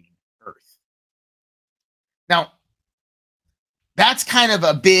God's green earth. Now, that's kind of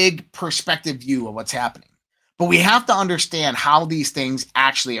a big perspective view of what's happening. But we have to understand how these things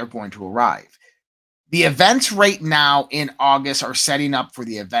actually are going to arrive. The events right now in August are setting up for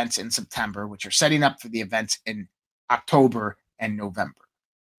the events in September, which are setting up for the events in October and November.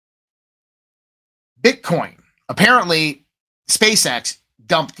 Bitcoin. Apparently, SpaceX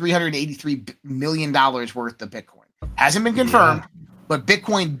dumped $383 million worth of Bitcoin. Hasn't been confirmed, but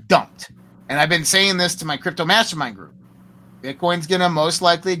Bitcoin dumped. And I've been saying this to my crypto mastermind group. Bitcoin's going to most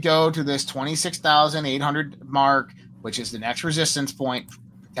likely go to this 26,800 mark, which is the next resistance point.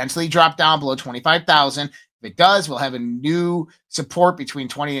 Potentially drop down below 25,000. If it does, we'll have a new support between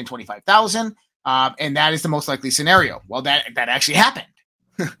 20 and 25,000. And that is the most likely scenario. Well, that actually happened.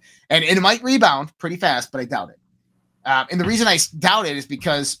 and it might rebound pretty fast, but I doubt it. And the reason I doubt it is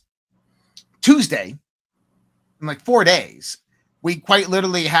because Tuesday, in like 4 days, we quite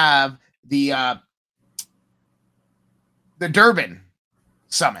literally have the Durban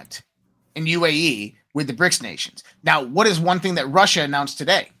summit in UAE with the BRICS nations. Now, what is one thing that Russia announced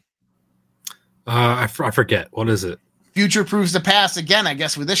today? I forget. What is it? Future proves the past again, I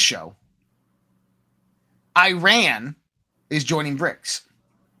guess, with this show. Iran is joining BRICS.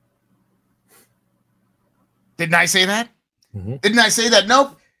 Didn't I say that? Mm-hmm. Didn't I say that?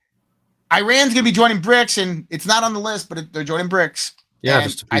 Nope. Iran's going to be joining BRICS, and it's not on the list, but they're joining BRICS. Yeah, and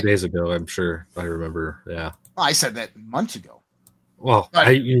just a few days ago, I'm sure. I remember. Yeah. Well, I said that months ago. Well,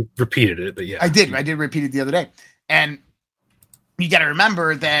 you repeated it, but yeah. I did repeat it the other day. And you got to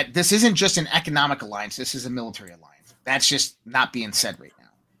remember that this isn't just an economic alliance. This is a military alliance. That's just not being said right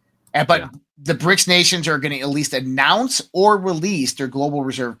now. But the BRICS nations are going to at least announce or release their global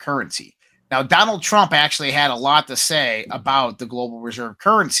reserve currency. Now, Donald Trump actually had a lot to say about the global reserve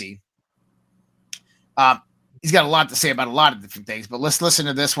currency. He's got a lot to say about a lot of different things, but let's listen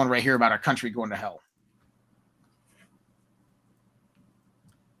to this one right here about our country going to hell.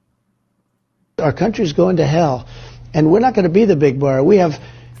 Our country's going to hell, and we're not going to be the big bar. We have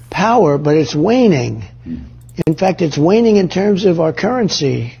power, but it's waning. In fact, it's waning in terms of our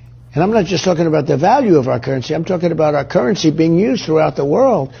currency. And I'm not just talking about the value of our currency. I'm talking about our currency being used throughout the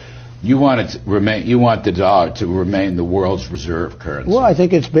world. You want it to remain. You want the dollar to remain the world's reserve currency. Well, I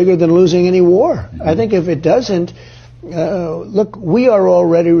think it's bigger than losing any war. Mm-hmm. I think if it doesn't, look, we are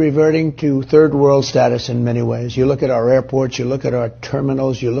already reverting to third world status in many ways. You look at our airports, you look at our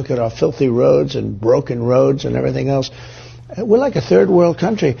terminals, you look at our filthy roads and broken roads and everything else. We're like a third world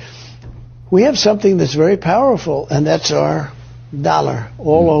country. We have something that's very powerful, and that's our dollar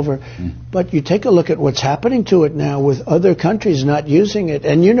all over. But you take a look at what's happening to it now with other countries not using it.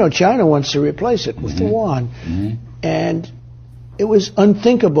 And you know China wants to replace it with the yuan. And it was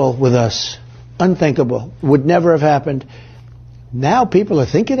unthinkable with us. Unthinkable. Would never have happened. Now people are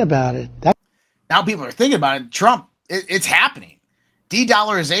thinking about it. Now people are thinking about it. Trump, it's happening.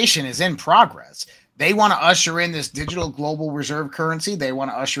 De-dollarization is in progress. They want to usher in this digital global reserve currency. They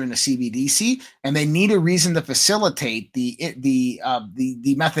want to usher in the CBDC, and they need a reason to facilitate the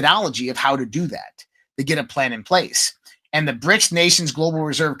methodology of how to do that, to get a plan in place. And the BRICS nations global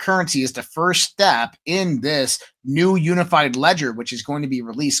reserve currency is the first step in this new unified ledger, which is going to be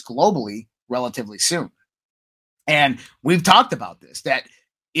released globally relatively soon. And we've talked about this, that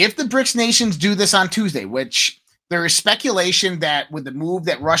if the BRICS nations do this on Tuesday, which there is speculation that with the move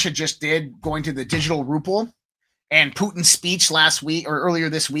that Russia just did, going to the digital ruble, and Putin's speech last week or earlier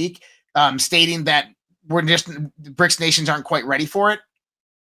this week, stating that the BRICS nations aren't quite ready for it,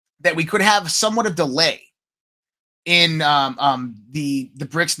 that we could have somewhat of delay in the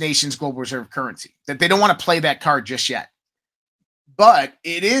BRICS nations global reserve currency, that they don't want to play that card just yet. But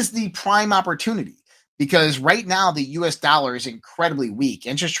it is the prime opportunity. Because right now, the U.S. dollar is incredibly weak.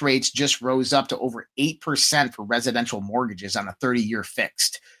 Interest rates just rose up to over 8% for residential mortgages on a 30-year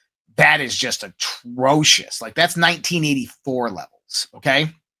fixed. That is just atrocious. Like, that's 1984 levels, okay?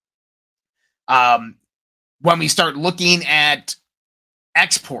 When we start looking at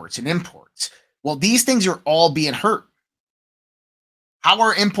exports and imports, well, these things are all being hurt. How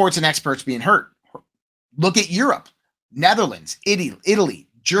are imports and exports being hurt? Look at Europe, Netherlands, Italy,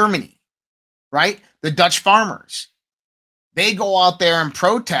 Germany, right? The Dutch farmers, they go out there and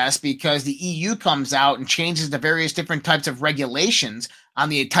protest because the EU comes out and changes the various different types of regulations on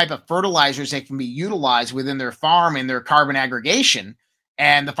the type of fertilizers that can be utilized within their farm and their carbon aggregation.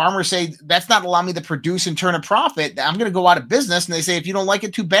 And the farmers say, that's not allowing me to produce and turn a profit. I'm going to go out of business. And they say, if you don't like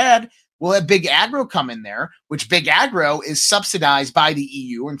it, too bad. We'll have Big Agro come in there, which Big Agro is subsidized by the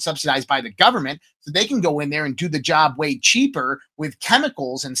EU and subsidized by the government. So they can go in there and do the job way cheaper with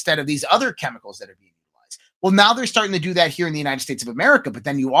chemicals instead of these other chemicals that are being utilized. Well, now they're starting to do that here in the United States of America. But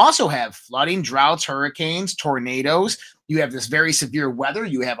then you also have flooding, droughts, hurricanes, tornadoes. You have this very severe weather.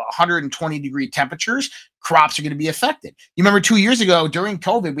 You have 120-degree temperatures. Crops are going to be affected. You remember 2 years ago during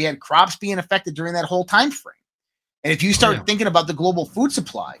COVID, we had crops being affected during that whole time frame. And if you start thinking about the global food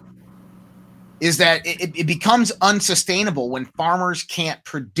supply, is that it becomes unsustainable when farmers can't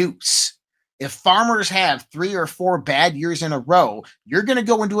produce. If farmers have 3 or 4 bad years in a row, you're going to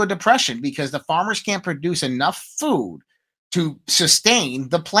go into a depression because the farmers can't produce enough food to sustain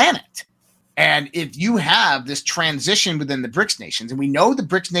the planet. And if you have this transition within the BRICS nations, and we know the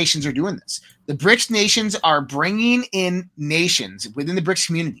BRICS nations are doing this, the BRICS nations are bringing in nations within the BRICS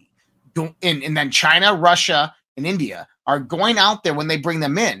community, and then China, Russia, and India are going out there when they bring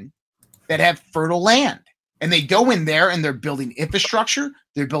them in that have fertile land. And they go in there and they're building infrastructure,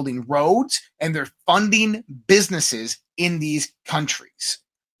 they're building roads, and they're funding businesses in these countries.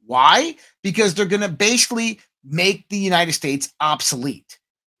 Why? Because they're going to basically make the United States obsolete.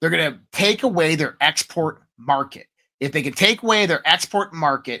 They're going to take away their export market. If they can take away their export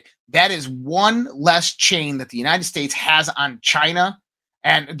market, that is one less chain that the United States has on China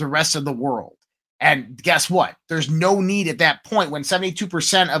and the rest of the world. And guess what? There's no need at that point when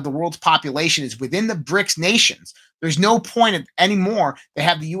 72% of the world's population is within the BRICS nations. There's no point anymore to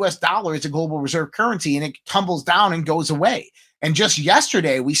have the US dollar as a global reserve currency, and it tumbles down and goes away. And just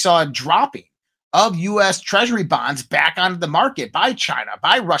yesterday, we saw a dropping of US Treasury bonds back onto the market by China,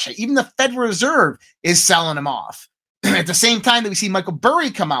 by Russia. Even the Federal Reserve is selling them off. At the same time that we see Michael Burry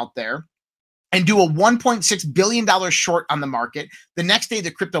come out there and do a $1.6 billion short on the market. The next day,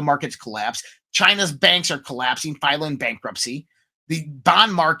 the crypto markets collapse. China's banks are collapsing, filing bankruptcy. The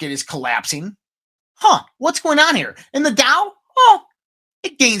bond market is collapsing. What's going on here? And the Dow,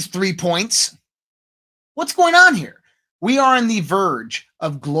 it gains 3 points. What's going on here? We are on the verge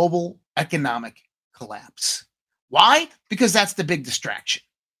of global economic collapse. Why? Because that's the big distraction.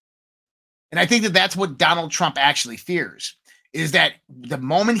 And I think that that's what Donald Trump actually fears, is that the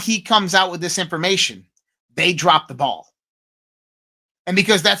moment he comes out with this information, they drop the ball. And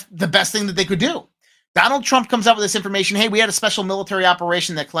because that's the best thing that they could do. Donald Trump comes out with this information. Hey, we had a special military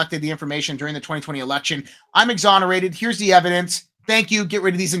operation that collected the information during the 2020 election. I'm exonerated. Here's the evidence. Thank you. Get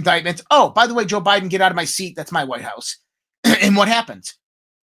rid of these indictments. Oh, by the way, Joe Biden, get out of my seat. That's my White House. And what happens?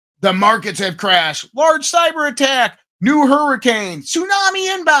 The markets have crashed. Large cyber attack. New hurricane.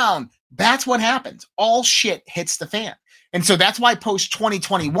 Tsunami inbound. That's what happens. All shit hits the fan. And so that's why post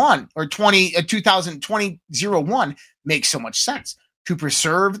 2021 or 2001 makes so much sense. To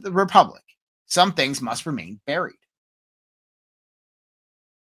preserve the republic, some things must remain buried.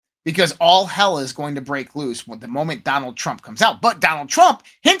 Because all hell is going to break loose the moment Donald Trump comes out. But Donald Trump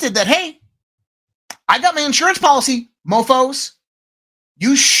hinted that, hey, I got my insurance policy, mofos.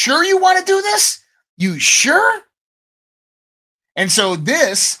 You sure you want to do this? You sure? And so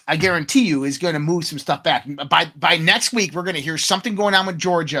this, I guarantee you, is going to move some stuff back. By next week, we're going to hear something going on with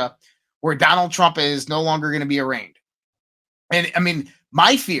Georgia where Donald Trump is no longer going to be arraigned. And I mean,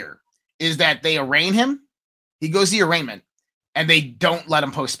 my fear is that they arraign him, he goes to the arraignment, and they don't let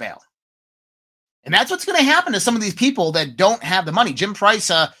him post bail. And that's what's going to happen to some of these people that don't have the money. Jim Price,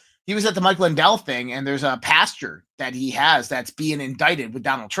 he was at the Mike Lindell thing, and there's a pastor that he has that's being indicted with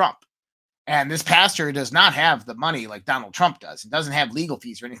Donald Trump. And this pastor does not have the money like Donald Trump does. It doesn't have legal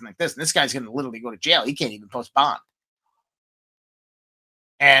fees or anything like this. And this guy's going to literally go to jail. He can't even post bond.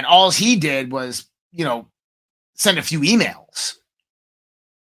 And all he did was, send a few emails.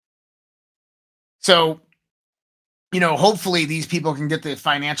 So, hopefully these people can get the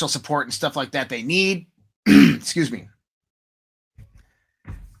financial support and stuff like that they need. Excuse me.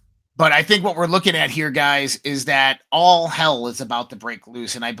 But I think what we're looking at here, guys, is that all hell is about to break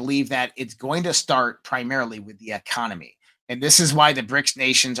loose. And I believe that it's going to start primarily with the economy. And this is why the BRICS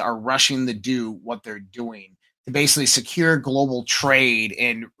nations are rushing to do what they're doing to basically secure global trade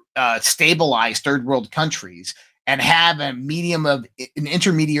and stabilize third world countries and have a medium of an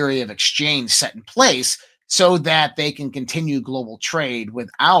intermediary of exchange set in place so that they can continue global trade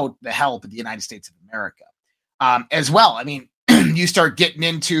without the help of the United States of America. As well, I mean, you start getting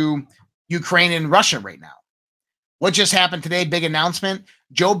into Ukraine and Russia right now. What just happened today? Big announcement.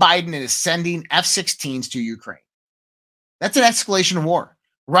 Joe Biden is sending F-16s to Ukraine. That's an escalation of war.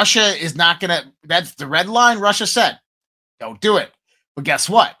 Russia is not going to, that's the red line. Russia said, don't do it. But guess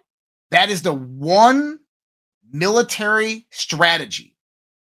what? That is the one military strategy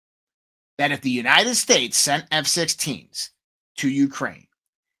that if the United States sent F-16s to Ukraine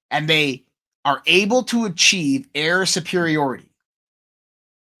and they are able to achieve air superiority,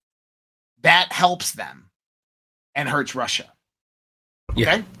 that helps them and hurts Russia. Okay?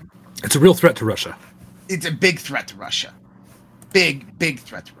 Yeah. It's a real threat to Russia. It's a big threat to Russia. Big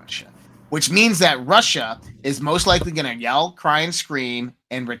threat to Russia. Which means that Russia is most likely going to yell, cry, and scream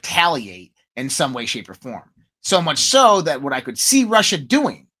and retaliate in some way, shape, or form. So much so that what I could see Russia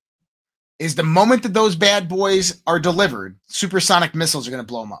doing is the moment that those bad boys are delivered, supersonic missiles are going to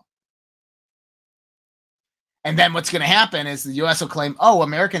blow them up. And then what's going to happen is the U.S. will claim, oh,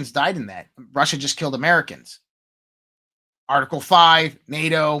 Americans died in that. Russia just killed Americans. Article 5,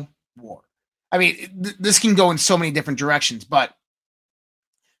 NATO, war. I mean, this can go in so many different directions, but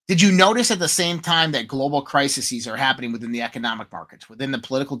did you notice at the same time that global crises are happening within the economic markets, within the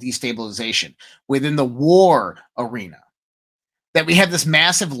political destabilization, within the war arena, that we have this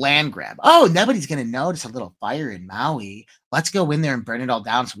massive land grab? Oh, nobody's going to notice a little fire in Maui. Let's go in there and burn it all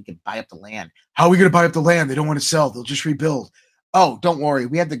down so we can buy up the land. How are we going to buy up the land? They don't want to sell. They'll just rebuild. Oh, don't worry.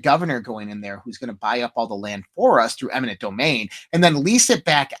 We have the governor going in there who's going to buy up all the land for us through eminent domain and then lease it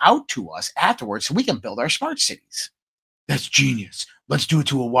back out to us afterwards so we can build our smart cities. That's genius. Let's do it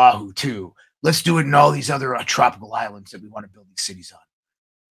to Oahu, too. Let's do it in all these other tropical islands that we want to build these cities on.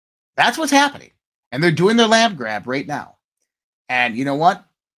 That's what's happening. And they're doing their lab grab right now. And you know what?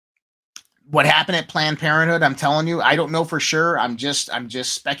 What happened at Planned Parenthood, I'm telling you, I don't know for sure. I'm just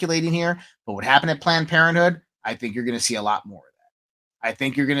speculating here. But what happened at Planned Parenthood, I think you're going to see a lot more of that. I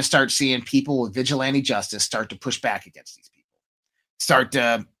think you're going to start seeing people with vigilante justice start to push back against these people. Start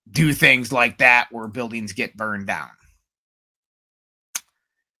to do things like that where buildings get burned down.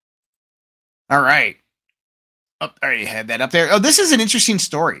 All right. Oh, I already had that up there. Oh, this is an interesting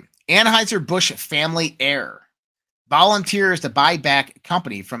story. Anheuser-Busch family heir volunteers to buy back a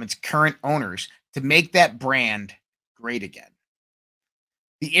company from its current owners to make that brand great again.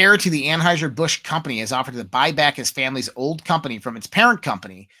 The heir to the Anheuser-Busch company has offered to buy back his family's old company from its parent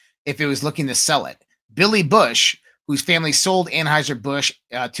company if it was looking to sell it. Billy Bush, whose family sold Anheuser-Busch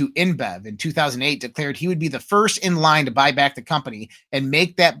to InBev in 2008, declared he would be the first in line to buy back the company and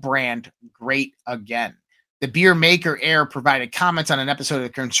make that brand great again. The beer maker heir provided comments on an episode of the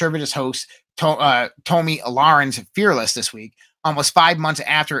Conservative host Tommy Lauren's Fearless this week, almost 5 months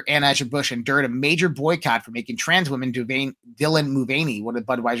after Anheuser-Busch endured a major boycott for making trans women Dylan Mulvaney one of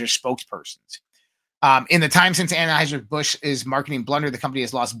Budweiser's spokespersons. In the time since Anheuser-Busch's marketing blunder, the company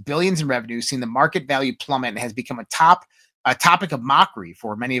has lost billions in revenue, seen the market value plummet, and has become a topic of mockery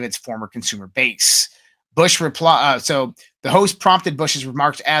for many of its former consumer base. Bush replied, so the host prompted Bush's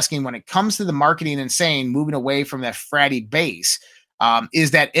remarks, asking, when it comes to the marketing and saying moving away from that fratty base,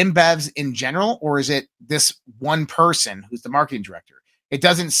 is that InBev's in general, or is it this one person who's the marketing director? It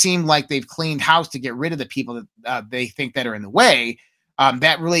doesn't seem like they've cleaned house to get rid of the people that they think that are in the way.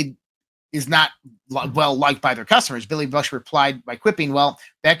 That really is not well liked by their customers. Billy Bush replied by quipping, well,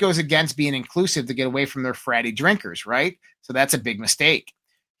 that goes against being inclusive to get away from their fratty drinkers, right? So that's a big mistake.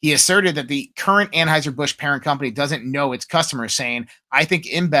 He asserted that the current Anheuser-Busch parent company doesn't know its customers, saying, I think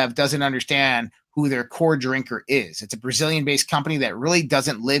InBev doesn't understand who their core drinker is. It's a Brazilian-based company that really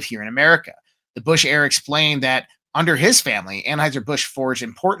doesn't live here in America. The Bush heir explained that under his family, Anheuser-Busch forged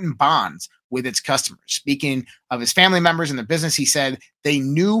important bonds with its customers. Speaking of his family members and their business, he said they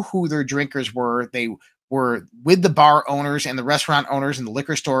knew who their drinkers were. They were with the bar owners and the restaurant owners and the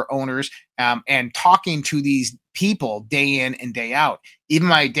liquor store owners, and talking to these people day in and day out. Even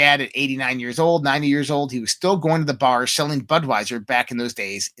my dad at 89 years old, 90 years old, he was still going to the bar selling Budweiser back in those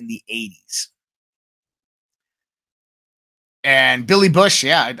days in the 80s. And Billy Bush,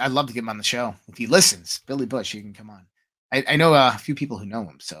 yeah, I'd love to get him on the show. If he listens, Billy Bush, you can come on. I know a few people who know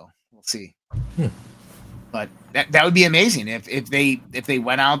him, so we'll see. But that would be amazing if they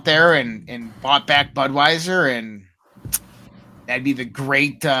went out there and bought back Budweiser, and that'd be the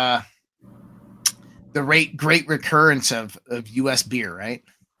great great recurrence of U.S. beer, right?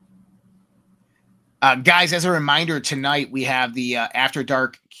 Guys, as a reminder, tonight we have the After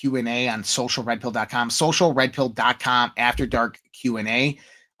Dark Q&A on socialredpill.com. Socialredpill.com After Dark Q&A.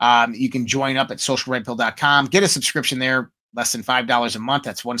 You can join up at socialredpill.com. Get a subscription there, less than $5 a month.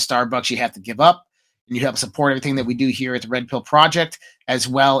 That's one Starbucks you have to give up. And you help support everything that we do here at the Red Pill Project, as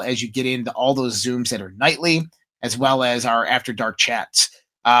well as you get into all those Zooms that are nightly, as well as our After Dark chats.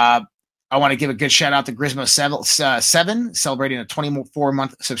 I want to give a good shout out to Grismo 7, celebrating a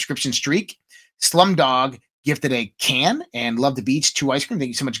 24-month subscription streak. Slumdog gifted a can and Love the Beach 2 ice cream. Thank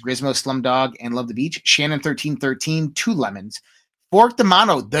you so much, Grismo, Slumdog, and Love the Beach. Shannon1313 2 lemons. Fork the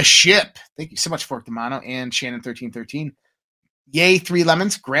Mono, the ship. Thank you so much, Fork the Mono and Shannon1313. Yay, 3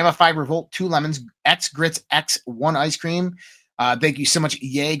 lemons. Grandma 5 Revolt 2 lemons. X Grits X 1 ice cream. Thank you so much.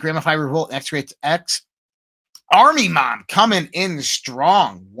 Yay, Grandma 5 Revolt X Grits X. Army Mom coming in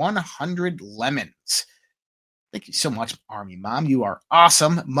strong. 100 lemons. Thank you so much, Army Mom. You are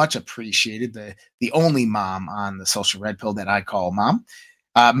awesome. Much appreciated. The only mom on the Social Red Pill that I call mom.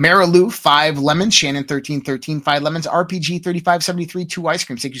 Marilou, 5 lemons. Shannon, 1313, 5 lemons. RPG, 3573, 2 ice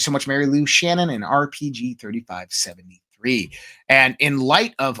creams. Thank you so much, Marilou, Shannon, and RPG, 3573. And in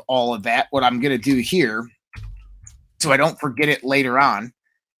light of all of that, what I'm going to do here, so I don't forget it later on,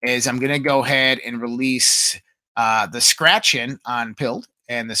 is I'm going to go ahead and release the scratch-in on Pilled.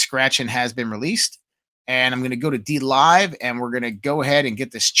 And the scratch-in has been released. And I'm going to go to D Live, and we're going to go ahead and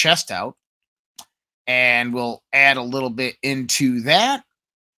get this chest out. And we'll add a little bit into that.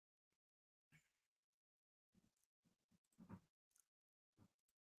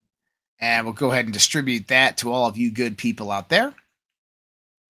 And we'll go ahead and distribute that to all of you good people out there.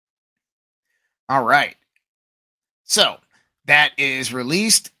 All right. So that is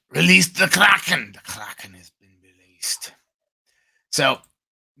released. Release the Kraken. The Kraken has been released. So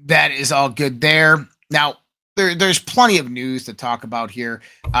that is all good there. Now, there's plenty of news to talk about here.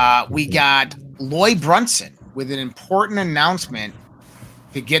 We got Lloyd Brunson with an important announcement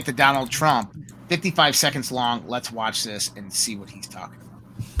to get to Donald Trump. 55 seconds long. Let's watch this and see what he's talking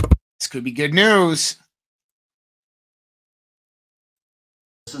about. could be good news.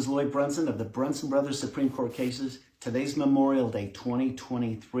 This is Lloyd Brunson of the Brunson Brothers Supreme Court cases. Today's Memorial Day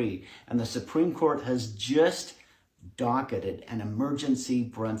 2023, and the Supreme Court has just docketed an emergency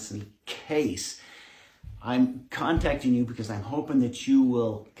Brunson case. I'm contacting you because I'm hoping that you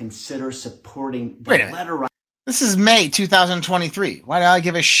will consider supporting the letter. This is May 2023. Why do I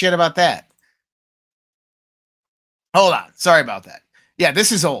give a shit about that? Hold on. Sorry about that. Yeah,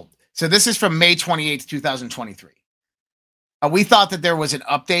 this is old. So this is from May 28th, 2023. We thought that there was an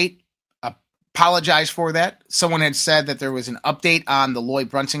update. Apologize for that. Someone had said that there was an update on the Lloyd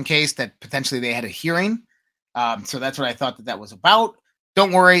Brunson case, that potentially they had a hearing. So that's what I thought that was about.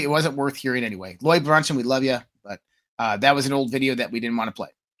 Don't worry, it wasn't worth hearing anyway. Lloyd Brunson, we love you, but that was an old video that we didn't want to play.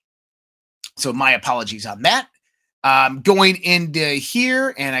 So my apologies on that. Going into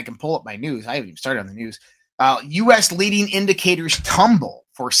here, and I can pull up my news. I haven't even started on the news. U.S. leading indicators tumble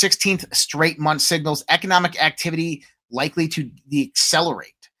for 16th straight month, signals economic activity likely to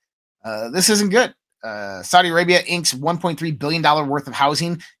deaccelerate. This isn't good. Saudi Arabia inks $1.3 billion worth of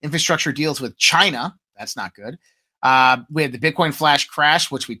housing infrastructure deals with China. That's not good. We had the Bitcoin flash crash,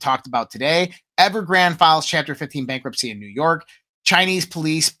 which we talked about today. Evergrande files Chapter 15 bankruptcy in New York. Chinese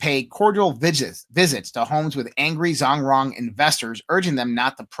police pay cordial visits to homes with angry Zongrong investors, urging them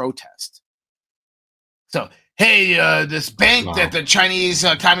not to protest. So, hey, this bank that the Chinese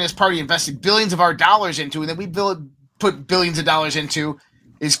Communist Party invested billions of our dollars into, and then we put billions of dollars into,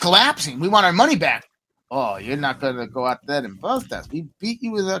 is collapsing. We want our money back. Oh, you're not going to go out there and bust us. We beat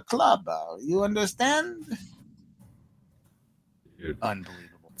you with a club. You understand? Dude,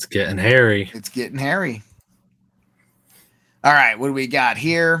 unbelievable. It's getting hairy. It's getting hairy. All right, what do we got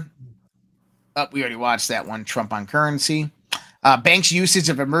here? Oh, we already watched that one. Trump on currency. Banks' usage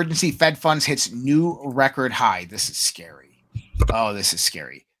of emergency Fed funds hits new record high. This is scary. Oh, this is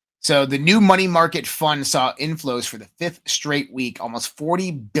scary. So the new money market fund saw inflows for the fifth straight week, almost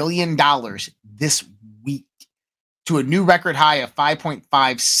 $40 billion this week, to a new record high of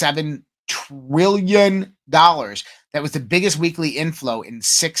 $5.57 trillion. That was the biggest weekly inflow in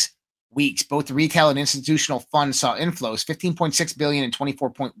 6 weeks. Both the retail and institutional funds saw inflows, $15.6 billion and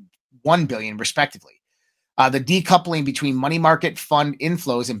 $24.1 billion, respectively. The decoupling between money market fund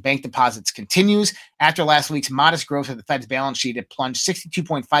inflows and bank deposits continues. After last week's modest growth of the Fed's balance sheet, it plunged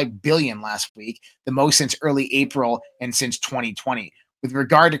 $62.5 billion last week, the most since early April and since 2020. With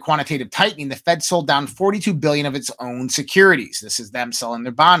regard to quantitative tightening, the Fed sold down $42 billion of its own securities. This is them selling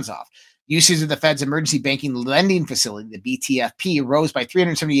their bonds off. Usage of the Fed's emergency banking lending facility, the BTFP, rose by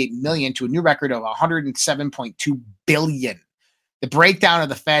 $378 million to a new record of $107.2 billion. The breakdown of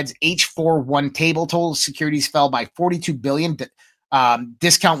the Fed's H41 table, total securities fell by $42 billion.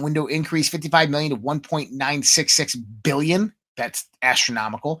 Discount window increased $55 million to $1.966 billion. That's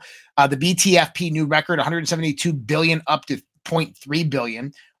astronomical. The BTFP new record, $172 billion up to $0.3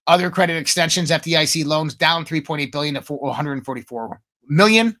 billion. Other credit extensions, FDIC loans down $3.8 billion to $144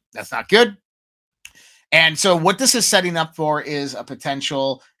 million. That's not good. And so what this is setting up for is a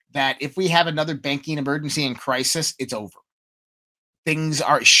potential that if we have another banking emergency and crisis, it's over.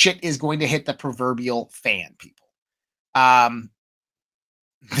 Shit is going to hit the proverbial fan, people. I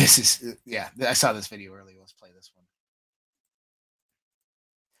saw this video earlier. Let's play this one.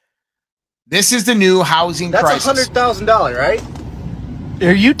 This is the new housing crisis. That's $100,000, right?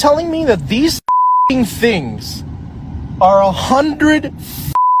 Are you telling me that these things are $100,000?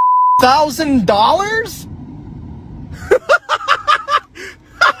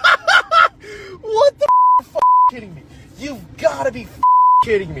 What the kidding me? You've got to be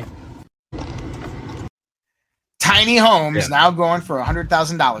kidding me. Tiny homes now going for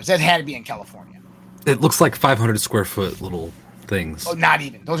 $100,000. That had to be in California. It looks like 500 square foot little things. Oh, not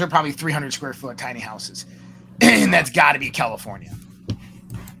even. Those are probably 300 square foot tiny houses. And that's got to be California.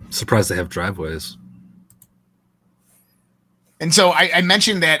 Surprised they have driveways. And so I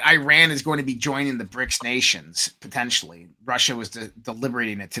mentioned that Iran is going to be joining the BRICS nations, potentially. Russia was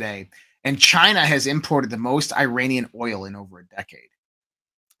deliberating it today. And China has imported the most Iranian oil in over a decade.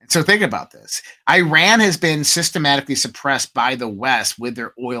 And so think about this. Iran has been systematically suppressed by the West with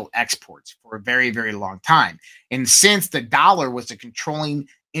their oil exports for a very, very long time. And since the dollar was the controlling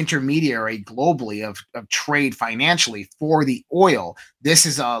intermediary globally of trade financially for the oil, this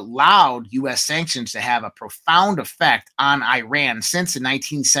has allowed U.S. sanctions to have a profound effect on Iran since the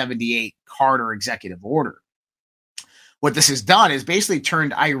 1978 Carter executive order. What this has done is basically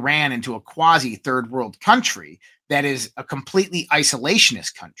turned Iran into a quasi third world country that is a completely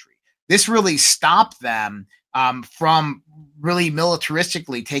isolationist country. This really stopped them from really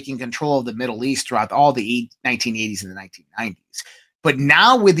militaristically taking control of the Middle East throughout all the 1980s and the 1990s. But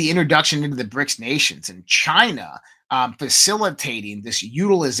now with the introduction into the BRICS nations and China facilitating this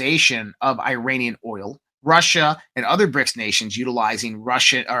utilization of Iranian oil, Russia and other BRICS nations utilizing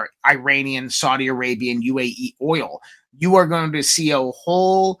Russian or Iranian, Saudi Arabian, UAE oil, you are going to see a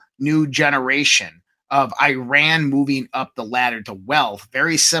whole new generation of Iran moving up the ladder to wealth,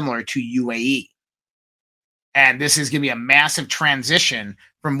 very similar to UAE. And this is going to be a massive transition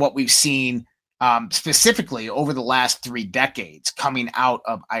from what we've seen specifically over the last 3 decades coming out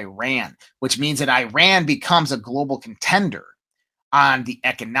of Iran, which means that Iran becomes a global contender on the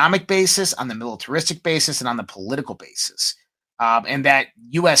economic basis, on the militaristic basis, and on the political basis. And that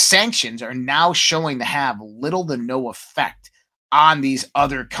U.S. sanctions are now showing to have little to no effect on these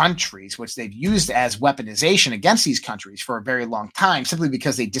other countries, which they've used as weaponization against these countries for a very long time, simply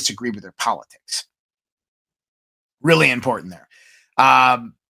because they disagree with their politics. Really important there.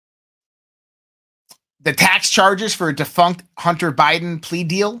 The tax charges for a defunct Hunter Biden plea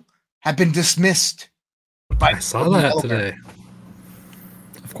deal have been dismissed. I saw that today.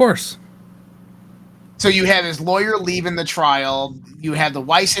 Of course. So you have his lawyer leaving the trial. You have the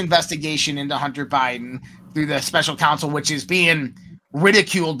Weiss investigation into Hunter Biden through the special counsel, which is being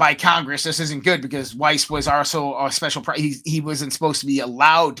ridiculed by Congress. This isn't good because Weiss was also a special. He wasn't supposed to be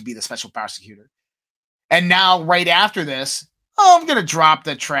allowed to be the special prosecutor. And now, right after this, I'm going to drop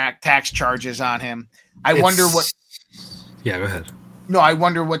the tax charges on him. I wonder what. Yeah, go ahead. No, I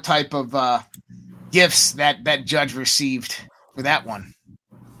wonder what type of gifts that judge received for that one.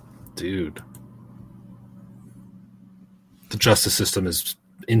 Dude. The justice system is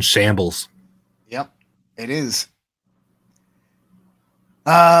in shambles. Yep, it is.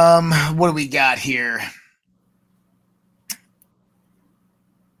 What do we got here?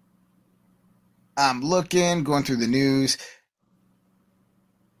 I'm going through the news.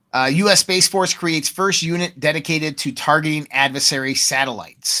 U.S. Space Force creates first unit dedicated to targeting adversary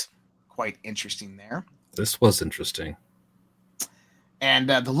satellites. Quite interesting there. This was interesting. And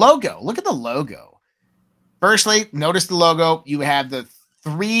the logo. Look at the logo. Firstly, notice the logo. You have the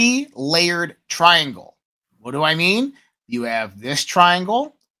 3-layered triangle. What do I mean? You have this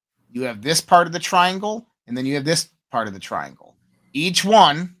triangle, you have this part of the triangle, and then you have this part of the triangle. Each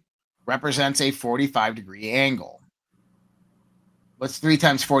one represents a 45-degree angle. What's 3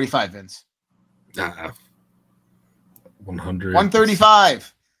 times 45, Vince? 100.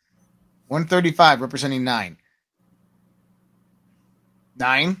 135. 135 representing 9.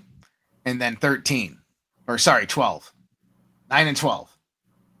 9 and then 13. Or sorry, 12. 9 and 12.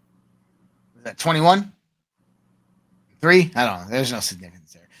 Is that 21? 3? I don't know. There's no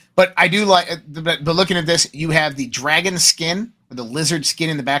significance there. But I do like, but looking at this, you have the dragon skin, or the lizard skin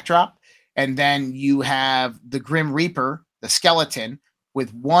in the backdrop. And then you have the Grim Reaper, the skeleton,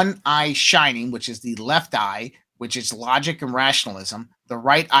 with one eye shining, which is the left eye, which is logic and rationalism, the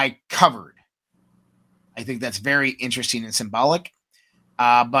right eye covered. I think that's very interesting and symbolic.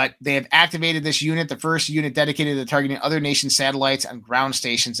 But they have activated this unit, the first unit dedicated to targeting other nations' satellites and ground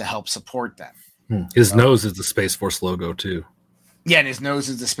stations to help support them. His nose is the Space Force logo, too. Yeah, and his nose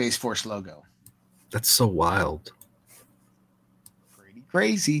is the Space Force logo. That's so wild. Pretty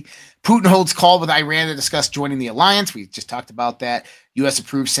crazy. Putin holds call with Iran to discuss joining the alliance. We just talked about that. U.S.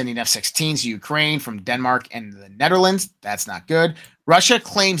 approves sending F-16s to Ukraine from Denmark and the Netherlands. That's not good. Russia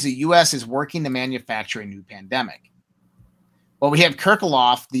claims the U.S. is working to manufacture a new pandemic. Well, we have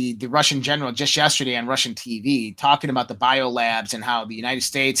Kirkorov, the Russian general, just yesterday on Russian TV, talking about the biolabs and how the United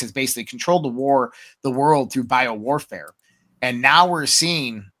States has basically controlled the world through biowarfare. And now we're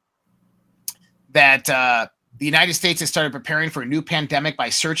seeing that the United States has started preparing for a new pandemic by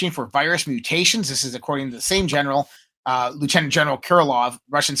searching for virus mutations. This is according to the same general, Lieutenant General Kirillov,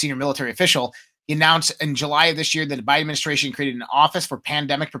 Russian senior military official. He announced in July of this year that the Biden administration created an Office for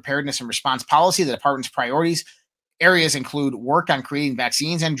Pandemic Preparedness and Response Policy. The department's priorities areas include work on creating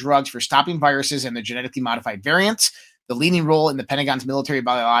vaccines and drugs for stopping viruses and their genetically modified variants. The leading role in the Pentagon's military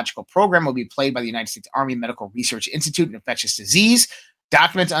biological program will be played by the United States Army Medical Research Institute of Infectious Disease.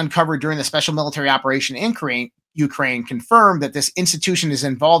 Documents uncovered during the special military operation in Ukraine confirm that this institution is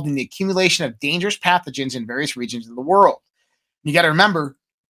involved in the accumulation of dangerous pathogens in various regions of the world. You got to remember,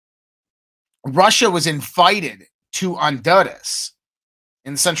 Russia was invited to Honduras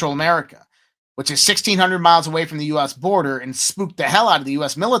in Central America, which is 1,600 miles away from the U.S. border, and spooked the hell out of the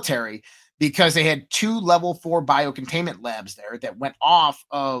U.S. military because they had 2 level 4 biocontainment labs there that went off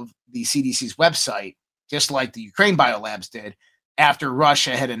of the CDC's website, just like the Ukraine biolabs did, after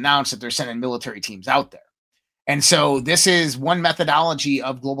Russia had announced that they're sending military teams out there. And so this is one methodology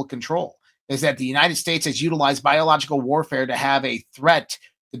of global control, is that the United States has utilized biological warfare to have a threat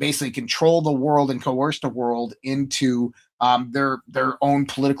to basically control the world and coerce the world into their own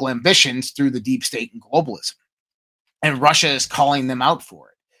political ambitions through the deep state and globalism. And Russia is calling them out for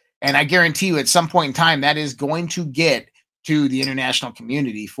it. And I guarantee you at some point in time, that is going to get to the international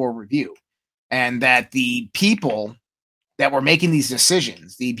community for review. And that the people that were making these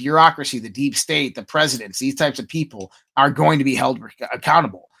decisions, the bureaucracy, the deep state, the presidents, these types of people are going to be held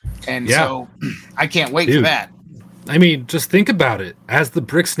accountable. And so I can't wait for that. I mean, just think about it. As the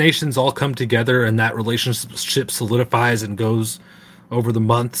BRICS nations all come together and that relationship solidifies and goes over the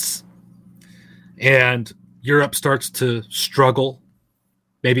months, and Europe starts to struggle,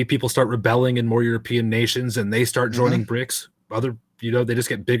 maybe people start rebelling in more European nations and they start joining BRICS. Other, they just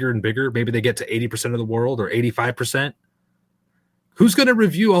get bigger and bigger. Maybe they get to 80% of the world or 85%. Who's going to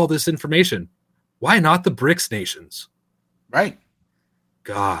review all this information? Why not the BRICS nations? Right.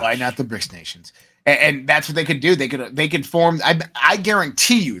 God. Why not the BRICS nations? And that's what they could do. They could form. I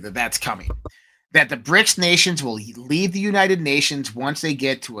guarantee you that that's coming. That the BRICS nations will leave the United Nations once they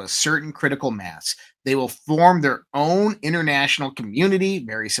get to a certain critical mass. They will form their own international community,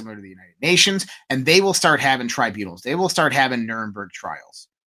 very similar to the United Nations, and they will start having tribunals. They will start having Nuremberg trials.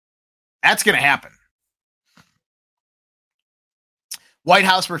 That's going to happen. White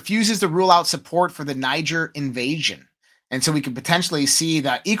House refuses to rule out support for the Niger invasion. And so we could potentially see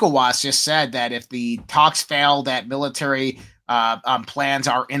that ECOWAS just said that if the talks fail, that military plans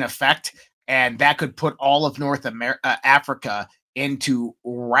are in effect, and that could put all of North Africa into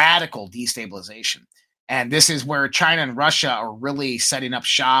radical destabilization. And this is where China and Russia are really setting up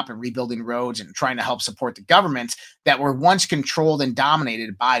shop and rebuilding roads and trying to help support the governments that were once controlled and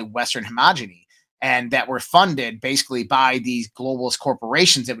dominated by Western hegemony, and that were funded basically by these globalist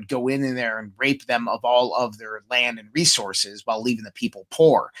corporations that would go in there and rape them of all of their land and resources while leaving the people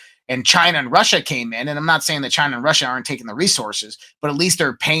poor. And China and Russia came in, and I'm not saying that China and Russia aren't taking the resources, but at least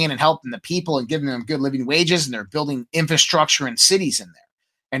they're paying and helping the people and giving them good living wages, and they're building infrastructure and cities in there.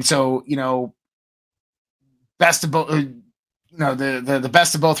 And so, best of both, the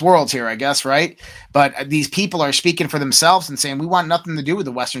best of both worlds here, I guess, right? But these people are speaking for themselves and saying, we want nothing to do with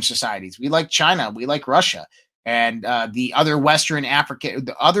the Western societies. We like China. We like Russia. And the other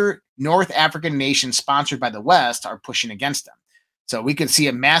the other North African nations sponsored by the West are pushing against them. So we could see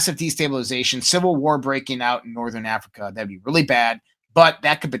a massive destabilization, civil war breaking out in Northern Africa. That'd be really bad, but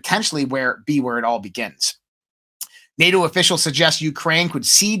that could potentially be where it all begins. NATO officials suggest Ukraine could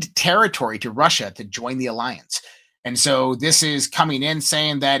cede territory to Russia to join the alliance. And so this is coming in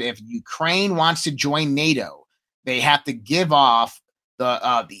saying that if Ukraine wants to join NATO, they have to give off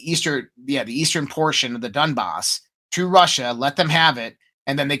the eastern portion of the Donbass to Russia, let them have it,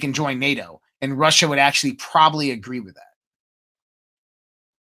 and then they can join NATO. And Russia would actually probably agree with that.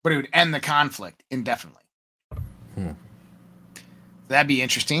 But it would end the conflict indefinitely. That'd be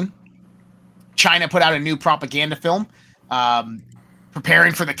interesting. China put out a new propaganda film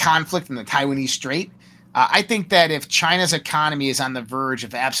preparing for the conflict in the Taiwanese Strait. I think that if China's economy is on the verge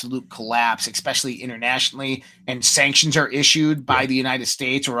of absolute collapse, especially internationally, and sanctions are issued by the United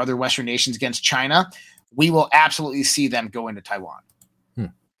States or other Western nations against China, we will absolutely see them go into Taiwan.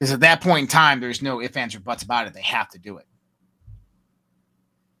 Because at that point in time, there's no ifs, ands, or buts about it. They have to do it.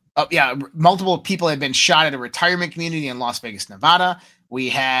 Multiple people had been shot at a retirement community in Las Vegas, Nevada. We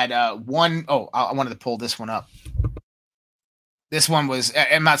had I wanted to pull this one up. This one was,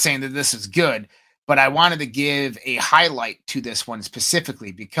 I'm not saying that this is good, but I wanted to give a highlight to this one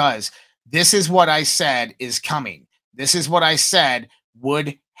specifically because this is what I said is coming. This is what I said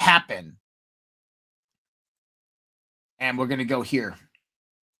would happen. And we're going to go here.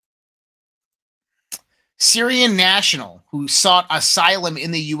 Syrian national who sought asylum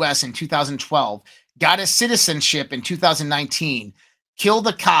in the U.S. in 2012, got a citizenship in 2019, killed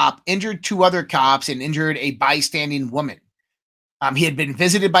a cop, injured two other cops, and injured a bystanding woman. He had been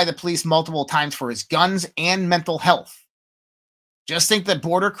visited by the police multiple times for his guns and mental health. Just think the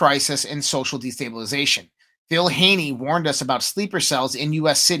border crisis and social destabilization. Phil Haney warned us about sleeper cells in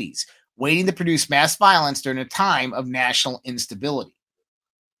U.S. cities, waiting to produce mass violence during a time of national instability.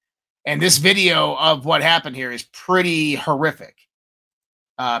 And this video of what happened here is pretty horrific.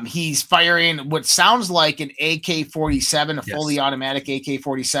 He's firing what sounds like an AK-47, a fully automatic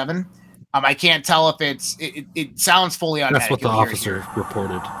AK-47. I can't tell if it sounds fully automatic. That's what the officer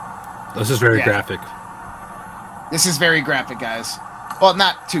reported. This is very graphic. This is very graphic, guys. Well,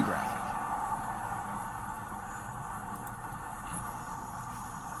 not too graphic.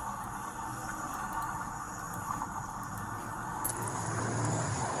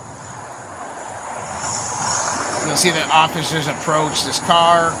 You'll see the officers approach this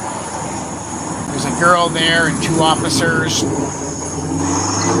car. There's a girl there and two officers.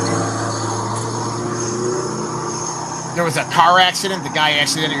 There was a car accident. The guy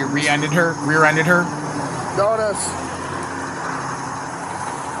accidentally rear-ended her. Notice.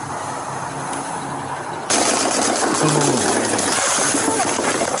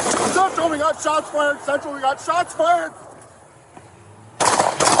 Central, we got shots fired. Central, we got shots fired.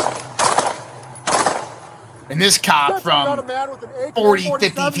 And this cop from 40,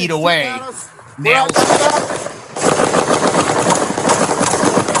 50 feet away nails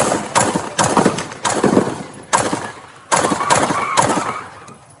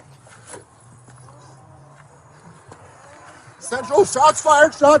Central, shots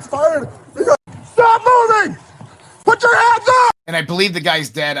fired, shots fired. Stop moving! Put your hands up! And I believe the guy's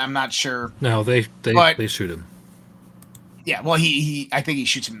dead. I'm not sure. No, they shoot him. Yeah, well, I think he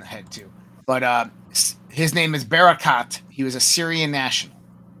shoots him in the head too. But his name is Barakat. He was a Syrian national,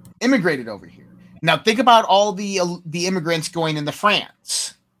 immigrated over here. Now think about all the immigrants going into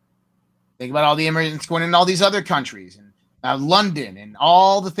France. Think about all the immigrants going in all these other countries, and London, and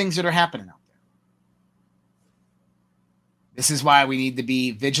all the things that are happening out there. This is why we need to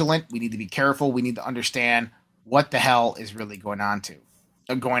be vigilant. We need to be careful. We need to understand what the hell is really going on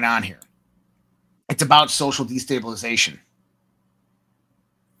here. It's about social destabilization.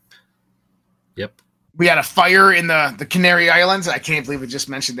 Yep. We had a fire in the Canary Islands. I can't believe I just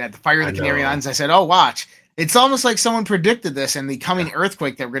mentioned that. The fire in the Canary Islands. I said, oh, watch. It's almost like someone predicted this and the coming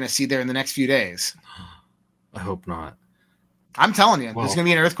earthquake that we're going to see there in the next few days. I hope not. I'm telling you, there's going to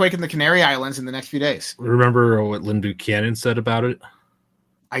be an earthquake in the Canary Islands in the next few days. Remember what Lynn Buchanan said about it?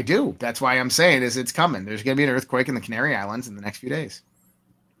 I do. That's why I'm saying it's coming. There's going to be an earthquake in the Canary Islands in the next few days.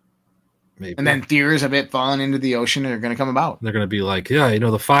 Maybe. And then theories of it falling into the ocean are going to come about. They're going to be like, yeah,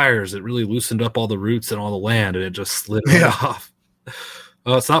 the fires, it really loosened up all the roots and all the land, and it just slid right off.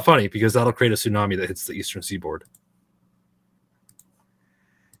 Well, it's not funny because that'll create a tsunami that hits the eastern seaboard.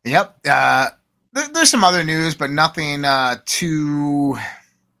 Yep. There's some other news, but nothing too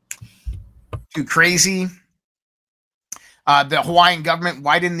crazy. The Hawaiian government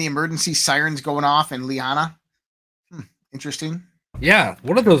widened the emergency sirens going off in Leona. Interesting. Yeah,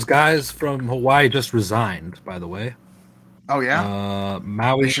 one of those guys from Hawaii just resigned, by the way. Oh, yeah?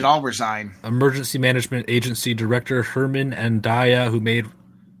 Maui. They should all resign. Emergency Management Agency Director Herman Andaya, who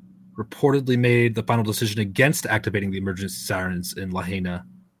reportedly made the final decision against activating the emergency sirens in Lahaina,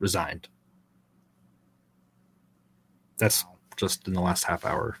 resigned. That's just in the last half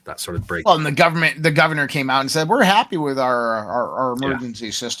hour, that sort of break. Well, and the governor came out and said, we're happy with our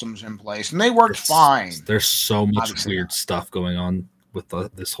emergency systems in place, and they worked fine. There's so much weird stuff going on with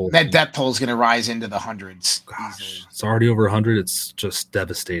this whole thing. Death toll is going to rise into the hundreds. Gosh, it's already over 100. It's just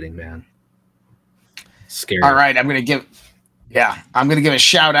devastating, man. Scary. All right, I'm going to give a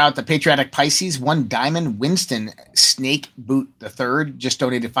shout out to Patriotic Pisces, 1 diamond, Winston Snake Boot III just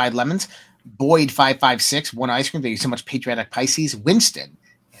donated 5 lemons. Boyd 556, 1 ice cream. Thank you so much, Patriotic Pisces. Winston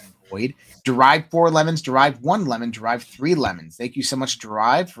and Boyd. Derive 4 lemons. Derive 1 lemon. Derive 3 lemons. Thank you so much,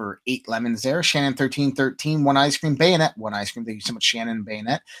 Derive, for 8 lemons there. Shannon 1313, 1 ice cream. Bayonet 1 ice cream. Thank you so much, Shannon and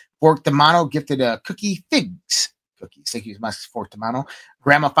Bayonet. Fork Demano gifted a cookie figs. Cookies. Thank you so much, Fork Demano.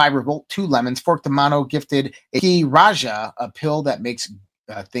 Grandma 5 Revolt 2 lemons. Fork Demano gifted a Raja, a pill that makes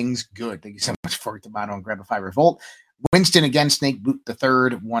things good. Thank you so much, Fork Demano and Grandma 5 Revolt. Winston again, Snake Boot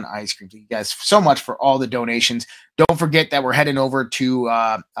III, 1 ice cream. Thank you guys so much for all the donations. Don't forget that we're heading over to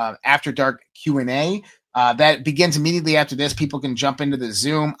After Dark Q&A. That begins immediately after this. People can jump into the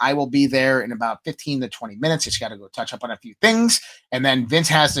Zoom. I will be there in about 15 to 20 minutes. Just got to go touch up on a few things. And then Vince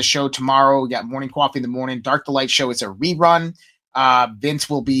has the show tomorrow. We got Morning Coffee in the morning. Dark the Light show is a rerun. Vince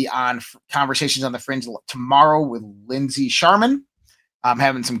will be on Conversations on the Fringe tomorrow with Lindsay Sharman. I'm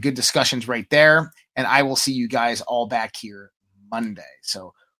having some good discussions right there. And I will see you guys all back here Monday.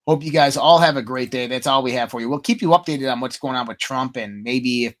 So hope you guys all have a great day. That's all we have for you. We'll keep you updated on what's going on with Trump, and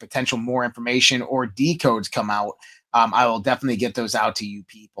maybe if potential more information or decodes come out, I will definitely get those out to you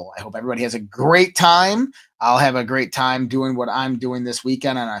people. I hope everybody has a great time. I'll have a great time doing what I'm doing this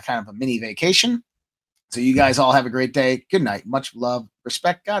weekend on a kind of a mini vacation. So you guys all have a great day. Good night. Much love,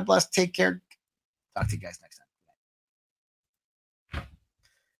 respect. God bless. Take care. Talk to you guys next time.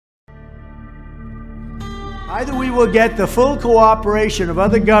 Either we will get the full cooperation of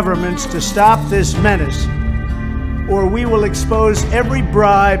other governments to stop this menace, or we will expose every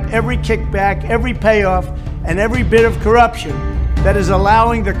bribe, every kickback, every payoff, and every bit of corruption that is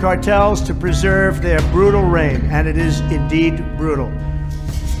allowing the cartels to preserve their brutal reign. And it is indeed brutal.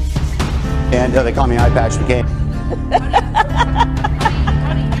 And they call me Eye Patch McCain.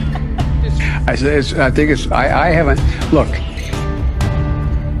 I haven't, look.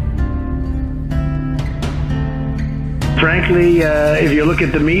 frankly, if you look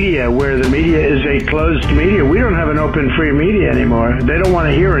at the media, where the media is a closed media, we don't have an open, free media anymore. They don't want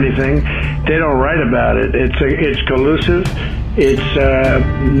to hear anything. They don't write about it. It's collusive.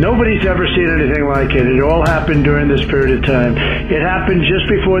 Nobody's ever seen anything like it. It all happened during this period of time. It happened just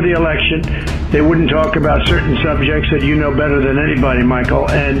before the election. They wouldn't talk about certain subjects that you know better than anybody, Michael.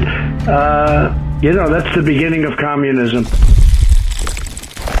 And, that's the beginning of communism.